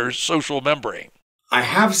of their social membrane. I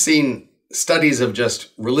have seen studies of just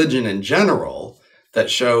religion in general that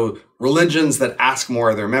show religions that ask more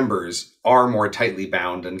of their members are more tightly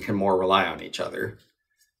bound and can more rely on each other.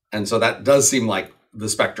 And so that does seem like the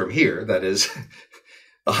spectrum here. That is,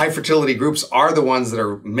 the high fertility groups are the ones that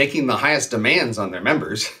are making the highest demands on their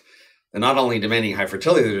members. They're not only demanding high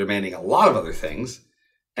fertility, they're demanding a lot of other things.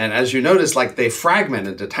 And as you notice, they fragment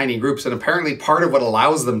into tiny groups. And apparently part of what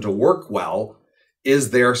allows them to work well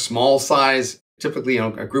is their small size, typically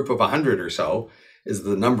a group of 100 or so, is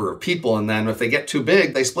the number of people. And then if they get too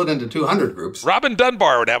big, they split into 200 groups. Robin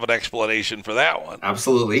Dunbar would have an explanation for that one.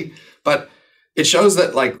 Absolutely. But it shows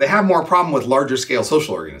that they have more problem with larger scale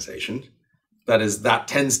social organization. That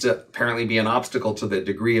tends to apparently be an obstacle to the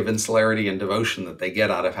degree of insularity and devotion that they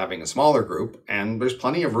get out of having a smaller group. And there's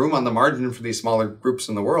plenty of room on the margin for these smaller groups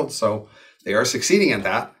in the world. So they are succeeding at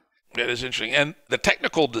that. That is interesting. And the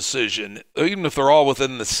technical decision, even if they're all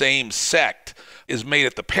within the same sect, is made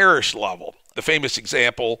at the parish level. The famous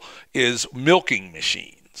example is milking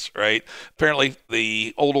machines, right? Apparently,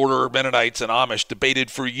 the Old Order Mennonites and Amish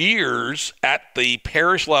debated for years at the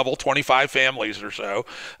parish level, 25 families or so,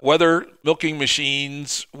 whether milking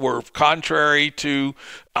machines were contrary to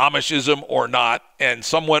Amishism or not. And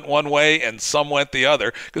some went one way and some went the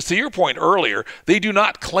other. Because to your point earlier, they do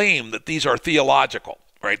not claim that these are theological.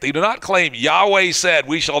 Right? They do not claim Yahweh said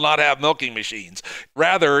we shall not have milking machines.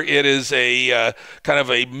 Rather, it is a kind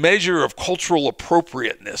of a measure of cultural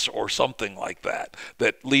appropriateness or something like that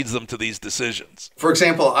leads them to these decisions. For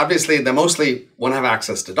example, obviously, they mostly want to have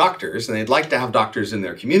access to doctors, and they'd like to have doctors in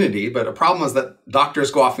their community. But a problem is that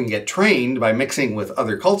doctors go off and get trained by mixing with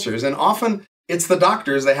other cultures. And often it's the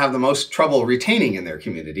doctors they have the most trouble retaining in their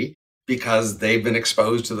community, because they've been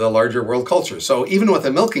exposed to the larger world culture. So even with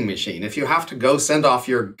a milking machine, if you have to go send off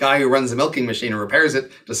your guy who runs the milking machine and repairs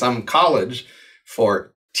it to some college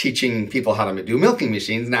for teaching people how to do milking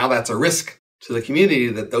machines, now that's a risk to the community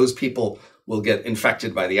that those people will get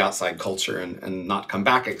infected by the outside culture and not come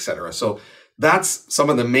back, etc. So that's some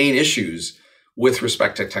of the main issues with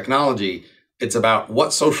respect to technology. It's about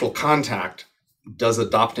what social contact does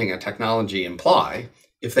adopting a technology imply.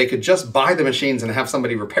 If they could just buy the machines and have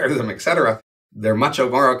somebody repair them, etc., they're much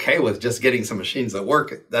more okay with just getting some machines that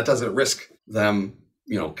work. That doesn't risk them,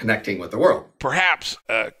 connecting with the world. Perhaps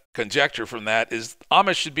a conjecture from that is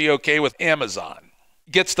Amish should be okay with Amazon.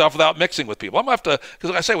 Get stuff without mixing with people. I'm going to have to,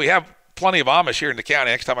 because like I say, we have plenty of Amish here in the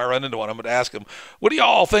county. Next time I run into one, I'm going to ask them, what do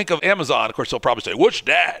y'all think of Amazon? Of course, they'll probably say, what's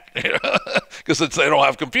that? Because since they don't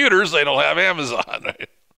have computers, they don't have Amazon.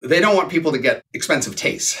 They don't want people to get expensive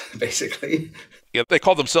tastes, basically. Yeah, they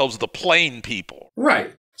call themselves the plain people.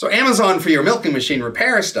 Right. So Amazon for your milking machine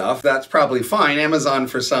repair stuff, that's probably fine. Amazon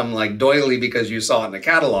for some doily because you saw it in a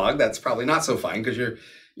catalog, that's probably not so fine because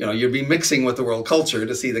you'd be mixing with the world culture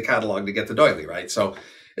to see the catalog to get the doily, right? So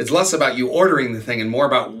it's less about you ordering the thing and more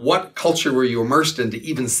about what culture were you immersed in to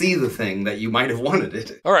even see the thing that you might have wanted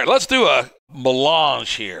it. All right, let's do a melange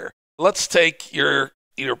here. Let's take your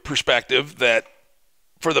perspective that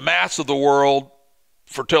for the mass of the world,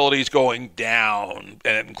 fertility is going down,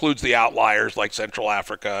 and it includes the outliers like Central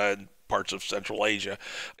Africa and parts of Central Asia.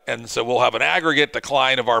 And so we'll have an aggregate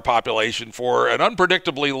decline of our population for an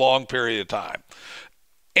unpredictably long period of time.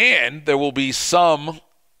 And there will be some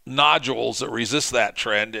nodules that resist that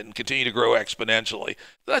trend and continue to grow exponentially.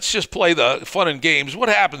 Let's just play the fun and games. What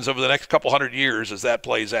happens over the next couple hundred years as that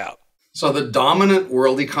plays out? So the dominant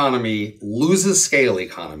world economy loses scale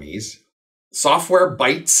economies. Software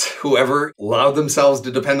bites whoever allowed themselves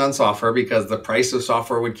to depend on software, because the price of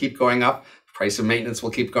software would keep going up. The price of maintenance will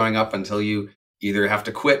keep going up until you either have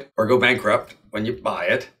to quit or go bankrupt when you buy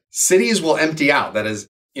it. Cities will empty out. That is,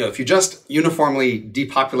 if you just uniformly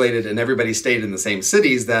depopulated and everybody stayed in the same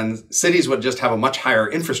cities, then cities would just have a much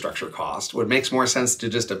higher infrastructure cost. It makes more sense to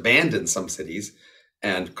just abandon some cities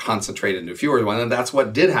and concentrate into fewer ones. And that's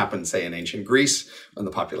what did happen, say, in ancient Greece when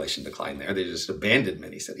the population declined there. They just abandoned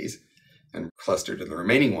many cities and clustered in the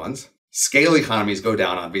remaining ones. Scale economies go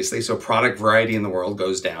down, obviously, so product variety in the world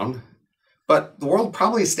goes down. But the world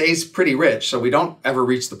probably stays pretty rich, so we don't ever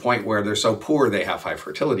reach the point where they're so poor they have high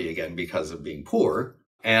fertility again because of being poor.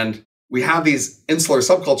 And we have these insular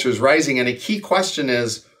subcultures rising, and a key question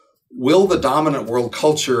is, will the dominant world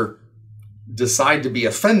culture decide to be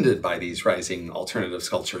offended by these rising alternative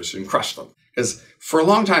cultures and crush them? Because for a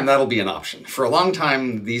long time, that'll be an option. For a long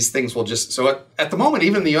time, these things will just... So at the moment,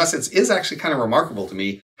 even in the US, it is actually kind of remarkable to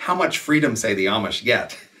me how much freedom, say, the Amish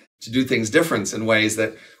get to do things different in ways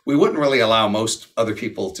that we wouldn't really allow most other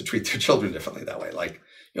people to treat their children differently that way. Like,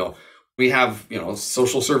 we have,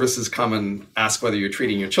 social services come and ask whether you're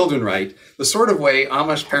treating your children right. The sort of way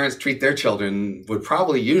Amish parents treat their children would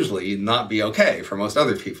probably usually not be okay for most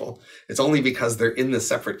other people. It's only because they're in this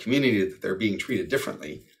separate community that they're being treated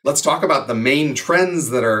differently. Let's talk about the main trends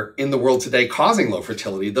that are in the world today causing low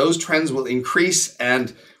fertility. Those trends will increase,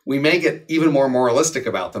 and we may get even more moralistic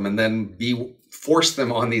about them and then force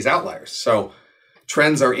them on these outliers. So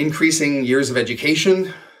trends are increasing years of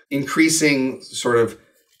education, increasing sort of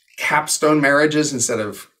capstone marriages instead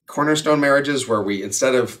of cornerstone marriages, where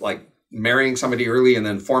instead of like marrying somebody early and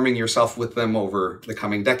then forming yourself with them over the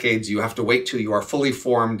coming decades, you have to wait till you are fully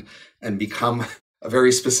formed and become a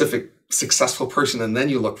very specific, successful person, and then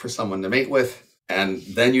you look for someone to mate with, and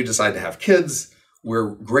then you decide to have kids. We're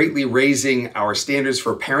greatly raising our standards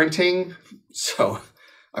for parenting. So,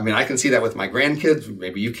 I can see that with my grandkids.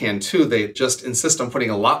 Maybe you can too. They just insist on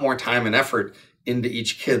putting a lot more time and effort into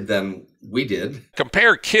each kid than we did.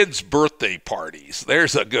 Compare kids' birthday parties.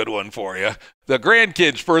 There's a good one for you. The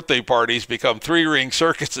grandkids' birthday parties become three-ring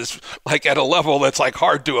circuses, like at a level that's like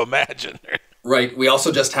hard to imagine. Right. We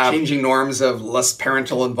also just have changing norms of less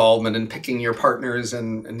parental involvement in picking your partners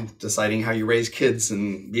and deciding how you raise kids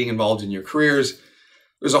and being involved in your careers.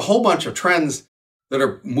 There's a whole bunch of trends that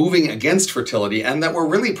are moving against fertility and that we're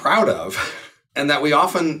really proud of and that we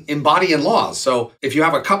often embody in laws. So if you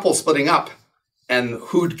have a couple splitting up, and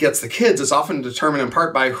who gets the kids is often determined in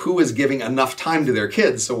part by who is giving enough time to their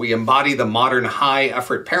kids. So we embody the modern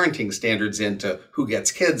high-effort parenting standards into who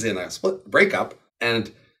gets kids in a split breakup.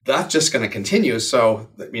 And that's just going to continue. So,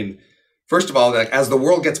 first of all, as the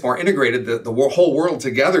world gets more integrated, the whole world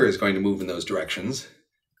together is going to move in those directions.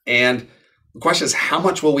 And the question is, how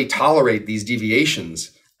much will we tolerate these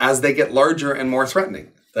deviations as they get larger and more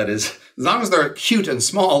threatening? That is, as long as they're cute and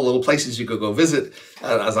small little places you could go visit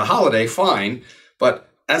as a holiday, fine.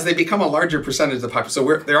 But as they become a larger percentage of the population,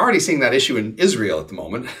 so they're already seeing that issue in Israel at the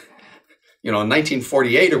moment. In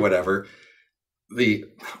 1948 or whatever, the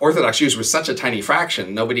Orthodox Jews were such a tiny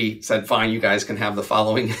fraction. Nobody said, fine, you guys can have the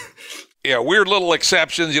following. Yeah, weird little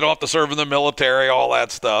exceptions. You don't have to serve in the military, all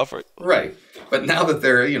that stuff. Right. But now that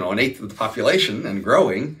they're, an eighth of the population and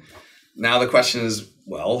growing, now the question is,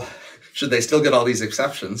 well, should they still get all these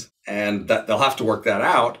exceptions? And that they'll have to work that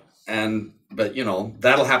out. But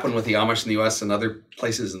that'll happen with the Amish in the US and other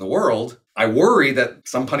places in the world. I worry that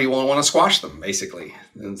somebody will want to squash them, basically.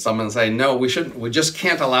 And someone say, no, we shouldn't. We just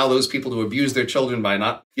can't allow those people to abuse their children by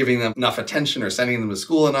not giving them enough attention or sending them to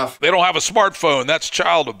school enough. They don't have a smartphone. That's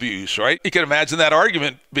child abuse, right? You can imagine that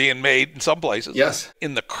argument being made in some places. Yes.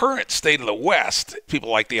 In the current state of the West, people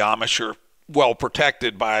like the Amish are well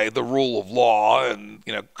protected by the rule of law and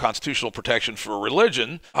constitutional protection for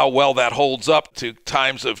religion. How well that holds up to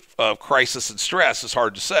times of crisis and stress is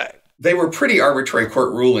hard to say. They were pretty arbitrary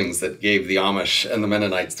court rulings that gave the Amish and the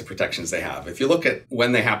Mennonites the protections they have. If you look at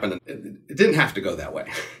when they happened, it didn't have to go that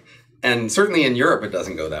way. And certainly in Europe, it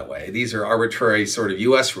doesn't go that way. These are arbitrary sort of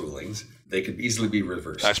U.S. rulings. They could easily be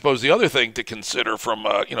reversed. I suppose the other thing to consider from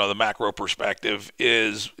the macro perspective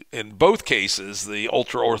is, in both cases, the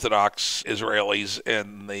ultra-Orthodox Israelis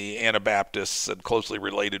and the Anabaptists and closely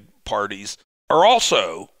related parties are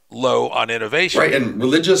also low on innovation. Right, and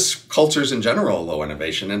religious cultures in general are low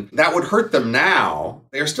innovation, and that would hurt them now.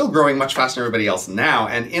 They are still growing much faster than everybody else now,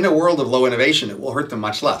 and in a world of low innovation, it will hurt them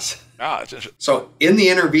much less. So in the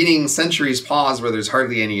intervening centuries pause where there's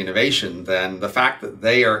hardly any innovation, then the fact that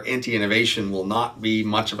they are anti-innovation will not be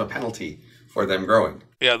much of a penalty for them growing.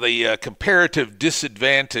 Yeah, the comparative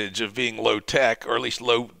disadvantage of being low tech, or at least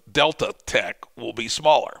low delta tech, will be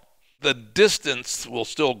smaller. The distance will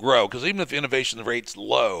still grow, because even if the innovation rate's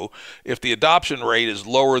low, if the adoption rate is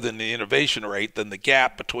lower than the innovation rate, then the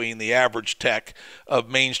gap between the average tech of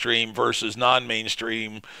mainstream versus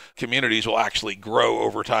non-mainstream communities will actually grow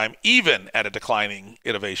over time, even at a declining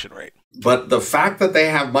innovation rate. But the fact that they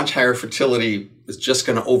have much higher fertility is just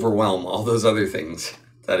going to overwhelm all those other things.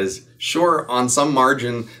 That is, sure, on some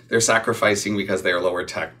margin, they're sacrificing because they are lower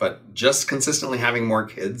tech, but just consistently having more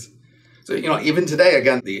kids. So, even today,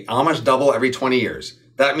 again, the Amish double every 20 years.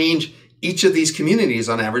 That means each of these communities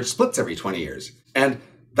on average splits every 20 years. And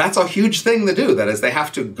that's a huge thing to do. That is, they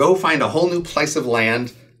have to go find a whole new place of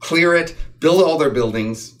land, clear it, build all their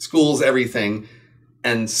buildings, schools, everything,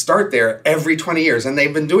 and start there every 20 years. And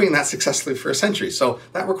they've been doing that successfully for a century. So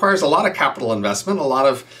that requires a lot of capital investment, a lot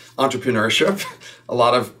of entrepreneurship, a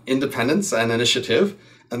lot of independence and initiative.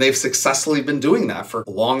 And they've successfully been doing that for a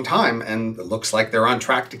long time, and it looks like they're on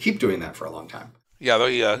track to keep doing that for a long time. Yeah,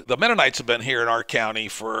 the Mennonites have been here in our county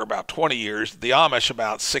for about 20 years, the Amish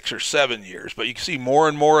about 6 or 7 years, but you can see more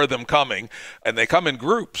and more of them coming, and they come in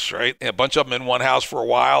groups, right? A bunch of them in one house for a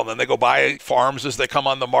while, and then they go buy farms as they come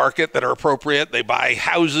on the market that are appropriate. They buy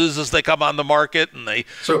houses as they come on the market, and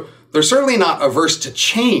So they're certainly not averse to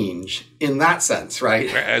change in that sense, right?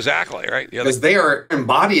 Exactly, right. Yeah, because they are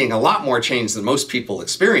embodying a lot more change than most people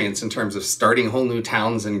experience in terms of starting whole new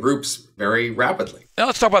towns and groups very rapidly. Now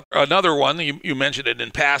let's talk about another one, you mentioned it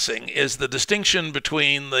in passing, is the distinction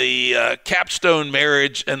between the capstone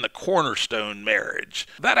marriage and the cornerstone marriage.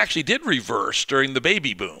 That actually did reverse during the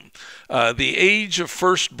baby boom. The age of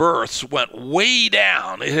first births went way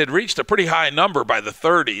down. It had reached a pretty high number by the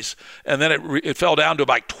 30s, and then it fell down to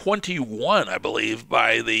about 21, I believe,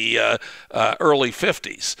 by the early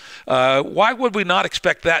 50s. Why would we not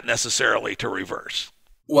expect that necessarily to reverse?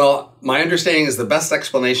 Well, my understanding is the best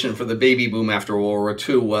explanation for the baby boom after World War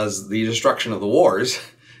II was the destruction of the wars.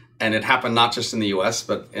 And it happened not just in the US,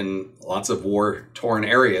 but in lots of war-torn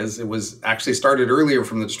areas. It was actually started earlier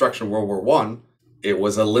from the destruction of World War I. It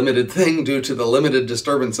was a limited thing due to the limited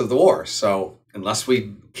disturbance of the war. So unless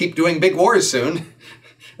we keep doing big wars soon,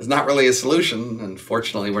 it's not really a solution.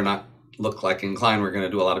 Unfortunately, we're not look like inclined we're going to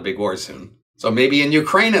do a lot of big wars soon. So maybe in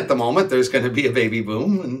Ukraine at the moment, there's going to be a baby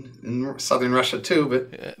boom, and in southern Russia too.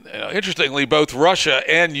 But interestingly, both Russia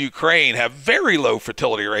and Ukraine have very low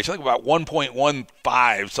fertility rates. I think about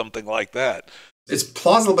 1.15, something like that. It's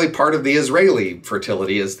plausibly part of the Israeli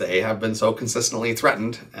fertility, as they have been so consistently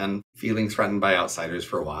threatened and feeling threatened by outsiders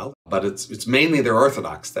for a while. But it's mainly the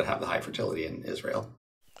Orthodox that have the high fertility in Israel.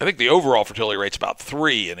 I think the overall fertility rate's about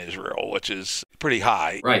 3 in Israel, which is pretty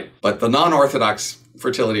high. Right. But the non-Orthodox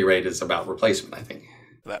fertility rate is about replacement, I think.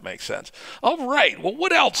 That makes sense. All right. Well,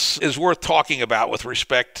 what else is worth talking about with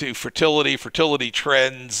respect to fertility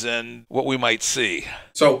trends, and what we might see?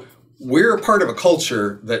 So we're a part of a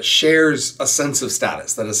culture that shares a sense of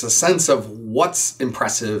status, that is a sense of what's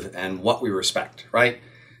impressive and what we respect, right?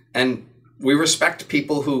 And we respect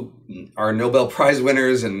people who are Nobel Prize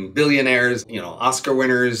winners and billionaires, Oscar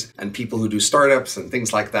winners, and people who do startups and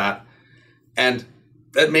things like that. And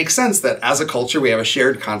that makes sense that as a culture, we have a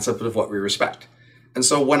shared concept of what we respect. And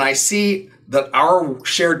so when I see that our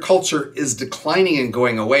shared culture is declining and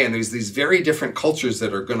going away, and there's these very different cultures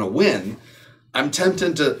that are going to win, I'm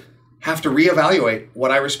tempted to have to reevaluate what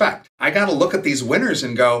I respect. I got to look at these winners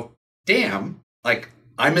and go, damn,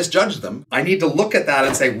 I misjudged them. I need to look at that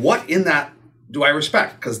and say, what in that do I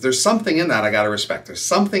respect? Because there's something in that I got to respect. There's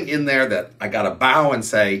something in there that I got to bow and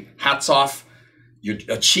say, hats off. You're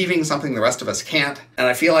achieving something the rest of us can't. And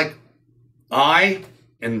I feel like I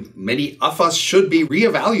and many of us should be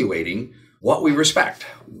reevaluating what we respect.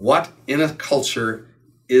 What in a culture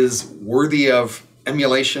is worthy of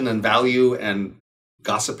emulation and value and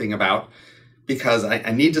gossiping about. Because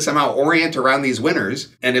I need to somehow orient around these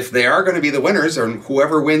winners. And if they are going to be the winners, or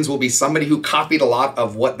whoever wins will be somebody who copied a lot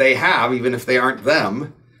of what they have, even if they aren't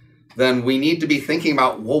them, then we need to be thinking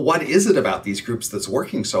about, well, what is it about these groups that's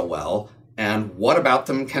working so well? And what about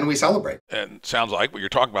them can we celebrate? And sounds like what you're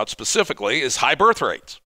talking about specifically is high birth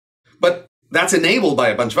rates. But that's enabled by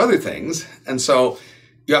a bunch of other things. And so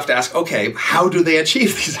you have to ask, okay, how do they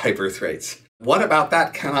achieve these high birth rates? What about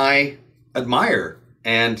that can I admire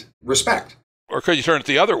and respect? Or could you turn it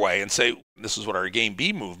the other way and say, this is what our Game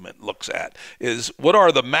B movement looks at, is what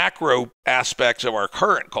are the macro aspects of our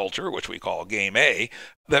current culture, which we call Game A,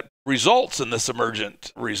 that results in this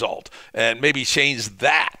emergent result, and maybe change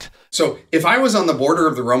that. So if I was on the border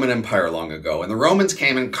of the Roman Empire long ago and the Romans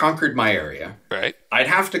came and conquered my area, right, I'd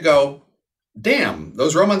have to go, damn,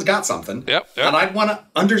 those Romans got something. Yep. And I'd want to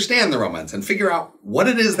understand the Romans and figure out what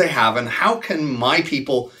it is they have and how can my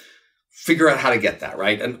people figure out how to get that,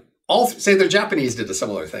 right? And say the Japanese did a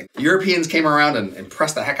similar thing. Europeans came around and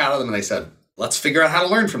impressed the heck out of them and they said, let's figure out how to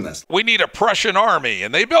learn from this. We need a Prussian army,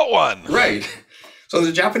 and they built one. Right. So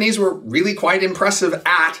the Japanese were really quite impressive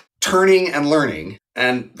at turning and learning.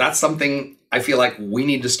 And that's something I feel like we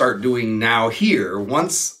need to start doing now here.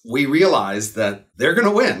 Once we realize that they're going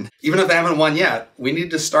to win, even if they haven't won yet, we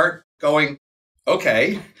need to start going,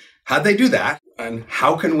 okay, how'd they do that? And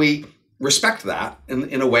how can we respect that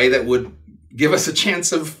in a way that would give us a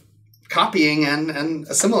chance of copying and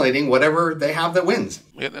assimilating whatever they have that wins.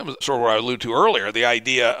 Yeah, that was sort of what I alluded to earlier, the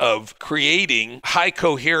idea of creating high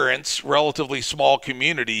coherence, relatively small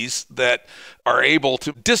communities that are able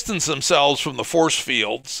to distance themselves from the force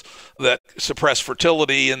fields that suppress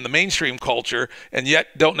fertility in the mainstream culture and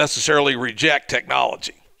yet don't necessarily reject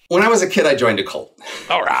technology. When I was a kid, I joined a cult.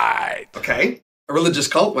 All right. Okay. A religious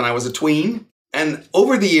cult when I was a tween. And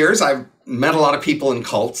over the years, I've met a lot of people in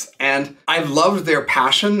cults, and I've loved their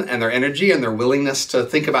passion and their energy and their willingness to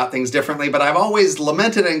think about things differently. But I've always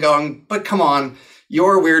lamented and going, but come on,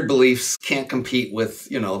 your weird beliefs can't compete with,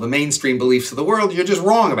 the mainstream beliefs of the world. You're just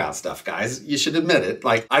wrong about stuff, guys. You should admit it.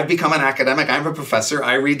 Like, I've become an academic. I'm a professor.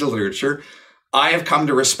 I read the literature. I have come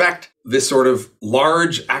to respect this sort of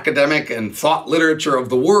large academic and thought literature of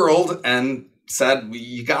the world and said,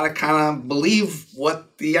 you got to kind of believe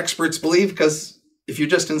what the experts believe, because if you're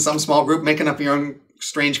just in some small group making up your own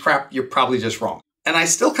strange crap, you're probably just wrong. And I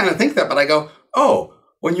still kind of think that, but I go, oh,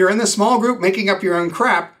 when you're in this small group making up your own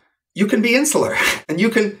crap, you can be insular and you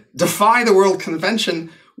can defy the world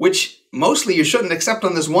convention, which mostly you shouldn't, except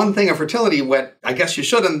on this one thing of fertility, what I guess you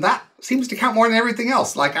should. And that seems to count more than everything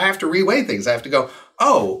else. Like, I have to reweigh things. I have to go,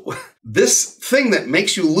 oh, this thing that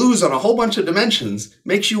makes you lose on a whole bunch of dimensions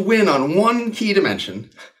makes you win on one key dimension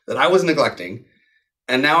that I was neglecting.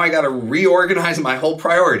 And now I got to reorganize my whole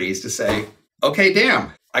priorities to say, okay,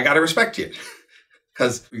 damn, I got to respect you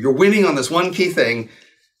because you're winning on this one key thing,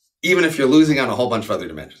 even if you're losing on a whole bunch of other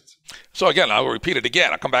dimensions. So again, I'll repeat it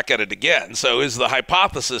again. I'll come back at it again. So is the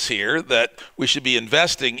hypothesis here that we should be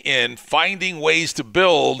investing in finding ways to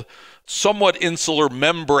build somewhat insular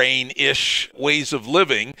membrane-ish ways of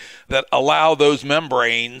living that allow those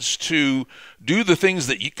membranes to do the things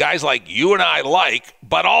that guys like you and I like,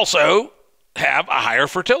 but also have a higher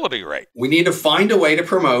fertility rate? We need to find a way to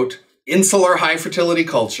promote insular high fertility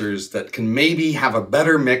cultures that can maybe have a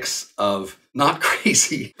better mix of not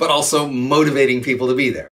crazy, but also motivating people to be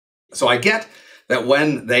there. So I get that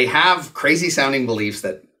when they have crazy sounding beliefs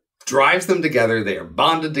that drives them together, they are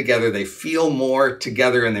bonded together, they feel more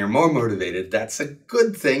together and they're more motivated. That's a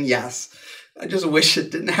good thing, yes. I just wish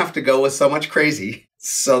it didn't have to go with so much crazy.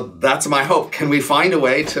 So that's my hope. Can we find a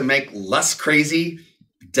way to make less crazy,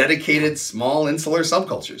 dedicated, small insular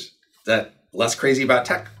subcultures that less crazy about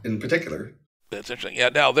tech in particular? That's interesting. Yeah,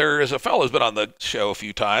 now there is a fellow who's been on the show a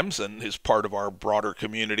few times and is part of our broader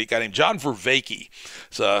community, a guy named John Vervaeke.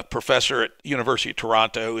 He's a professor at University of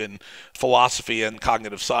Toronto in philosophy and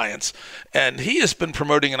cognitive science. And he has been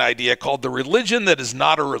promoting an idea called the religion that is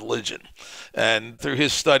not a religion. And through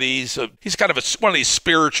his studies, he's kind of one of these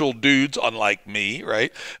spiritual dudes, unlike me,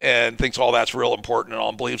 right? And thinks all that's real important and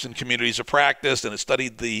all believes in communities of practice and has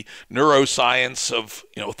studied the neuroscience of,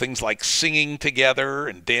 things like singing together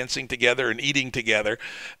and dancing together and eating together.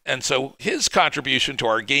 And so his contribution to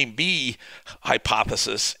our Game B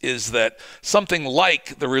hypothesis is that something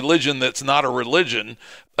like the religion that's not a religion,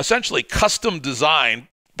 essentially custom designed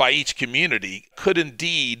by each community, could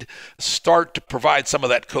indeed start to provide some of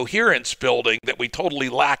that coherence building that we totally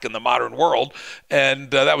lack in the modern world.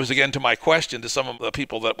 And that was, again, to my question to some of the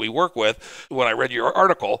people that we work with when I read your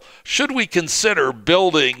article. Should we consider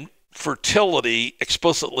building fertility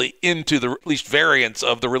explicitly into the at least variants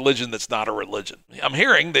of the religion that's not a religion? I'm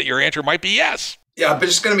hearing that your answer might be yes. Yeah, but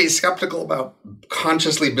just going to be skeptical about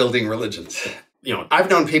consciously building religions. I've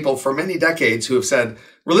known people for many decades who have said,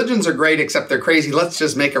 religions are great, except they're crazy. Let's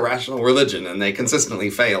just make a rational religion. And they consistently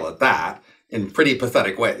fail at that in pretty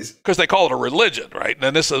pathetic ways. Because they call it a religion, right?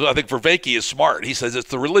 And this is, I think Vervaeke is smart. He says it's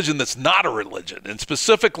the religion that's not a religion and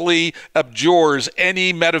specifically abjures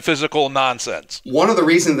any metaphysical nonsense. One of the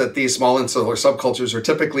reasons that these small insular subcultures are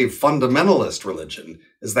typically fundamentalist religion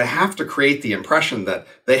is they have to create the impression that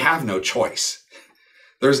they have no choice.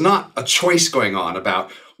 There's not a choice going on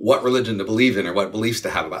about what religion to believe in or what beliefs to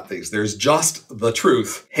have about things. There's just the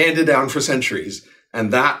truth handed down for centuries,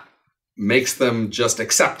 and that makes them just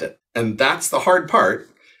accept it. And that's the hard part,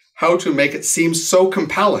 how to make it seem so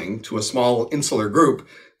compelling to a small insular group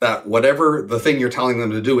that whatever the thing you're telling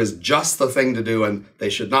them to do is just the thing to do, and they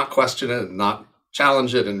should not question it and not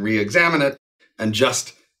challenge it and re-examine it and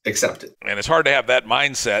just accept it. And it's hard to have that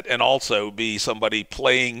mindset and also be somebody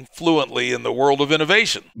playing fluently in the world of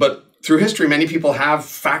innovation. But through history, many people have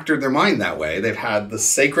factored their mind that way. They've had the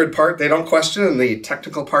sacred part they don't question and the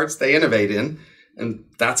technical parts they innovate in. And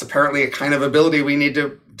that's apparently a kind of ability we need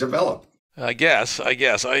to develop. I guess.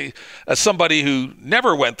 As somebody who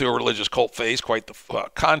never went through a religious cult phase, quite the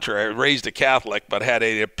contrary, raised a Catholic, but had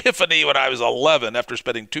an epiphany when I was 11 after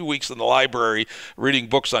spending 2 weeks in the library reading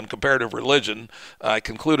books on comparative religion. I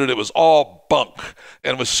concluded it was all bunk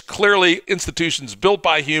and was clearly institutions built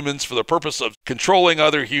by humans for the purpose of controlling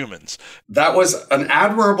other humans. That was an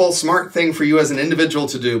admirable, smart thing for you as an individual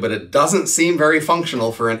to do, but it doesn't seem very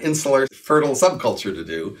functional for an insular, fertile subculture to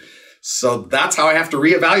do. So that's how I have to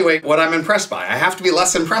reevaluate what I'm impressed by. I have to be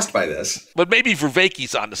less impressed by this. But maybe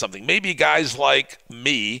Vervaeke's onto something. Maybe guys like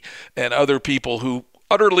me and other people who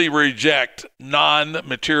utterly reject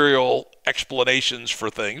non-material explanations for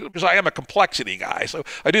things, because I am a complexity guy. So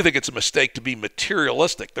I do think it's a mistake to be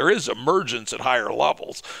materialistic. There is emergence at higher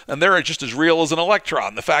levels, and they're just as real as an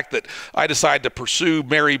electron. The fact that I decide to pursue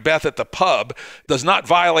Mary Beth at the pub does not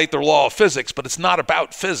violate the law of physics, but it's not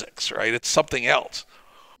about physics, right? It's something else.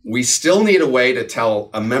 We still need a way to tell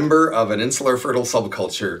a member of an insular fertile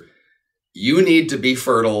subculture, you need to be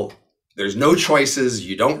fertile. There's no choices.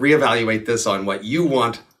 You don't reevaluate this on what you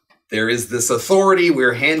want. There is this authority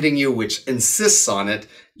we're handing you which insists on it.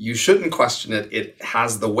 You shouldn't question it. It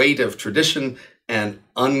has the weight of tradition and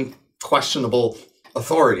unquestionable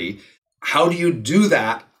authority. How do you do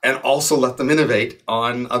that and also let them innovate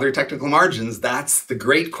on other technical margins? That's the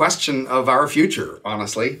great question of our future,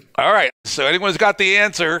 honestly. All right. So anyone's got the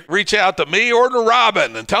answer, reach out to me or to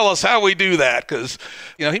Robin and tell us how we do that. Because,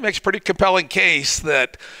 he makes a pretty compelling case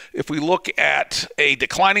that if we look at a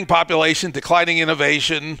declining population, declining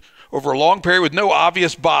innovation over a long period with no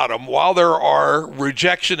obvious bottom, while there are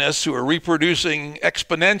rejectionists who are reproducing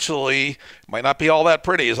exponentially, it might not be all that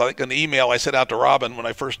pretty. As I think in the email I sent out to Robin when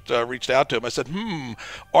I first reached out to him, I said,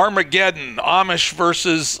 Armageddon, Amish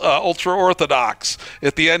versus ultra-Orthodox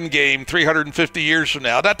at the end game 350 years from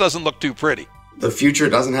now. That doesn't look too pretty. The future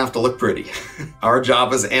doesn't have to look pretty. Our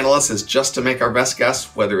job as analysts is just to make our best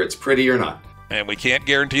guess whether it's pretty or not. And we can't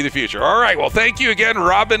guarantee the future. All right. Well, thank you again,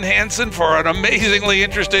 Robin Hanson, for an amazingly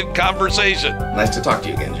interesting conversation. Nice to talk to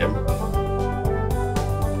you again, Jim.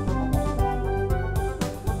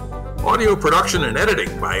 Audio production and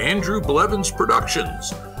editing by Andrew Blevins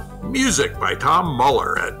Productions. Music by Tom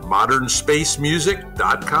Muller at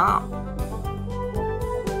modernspacemusic.com.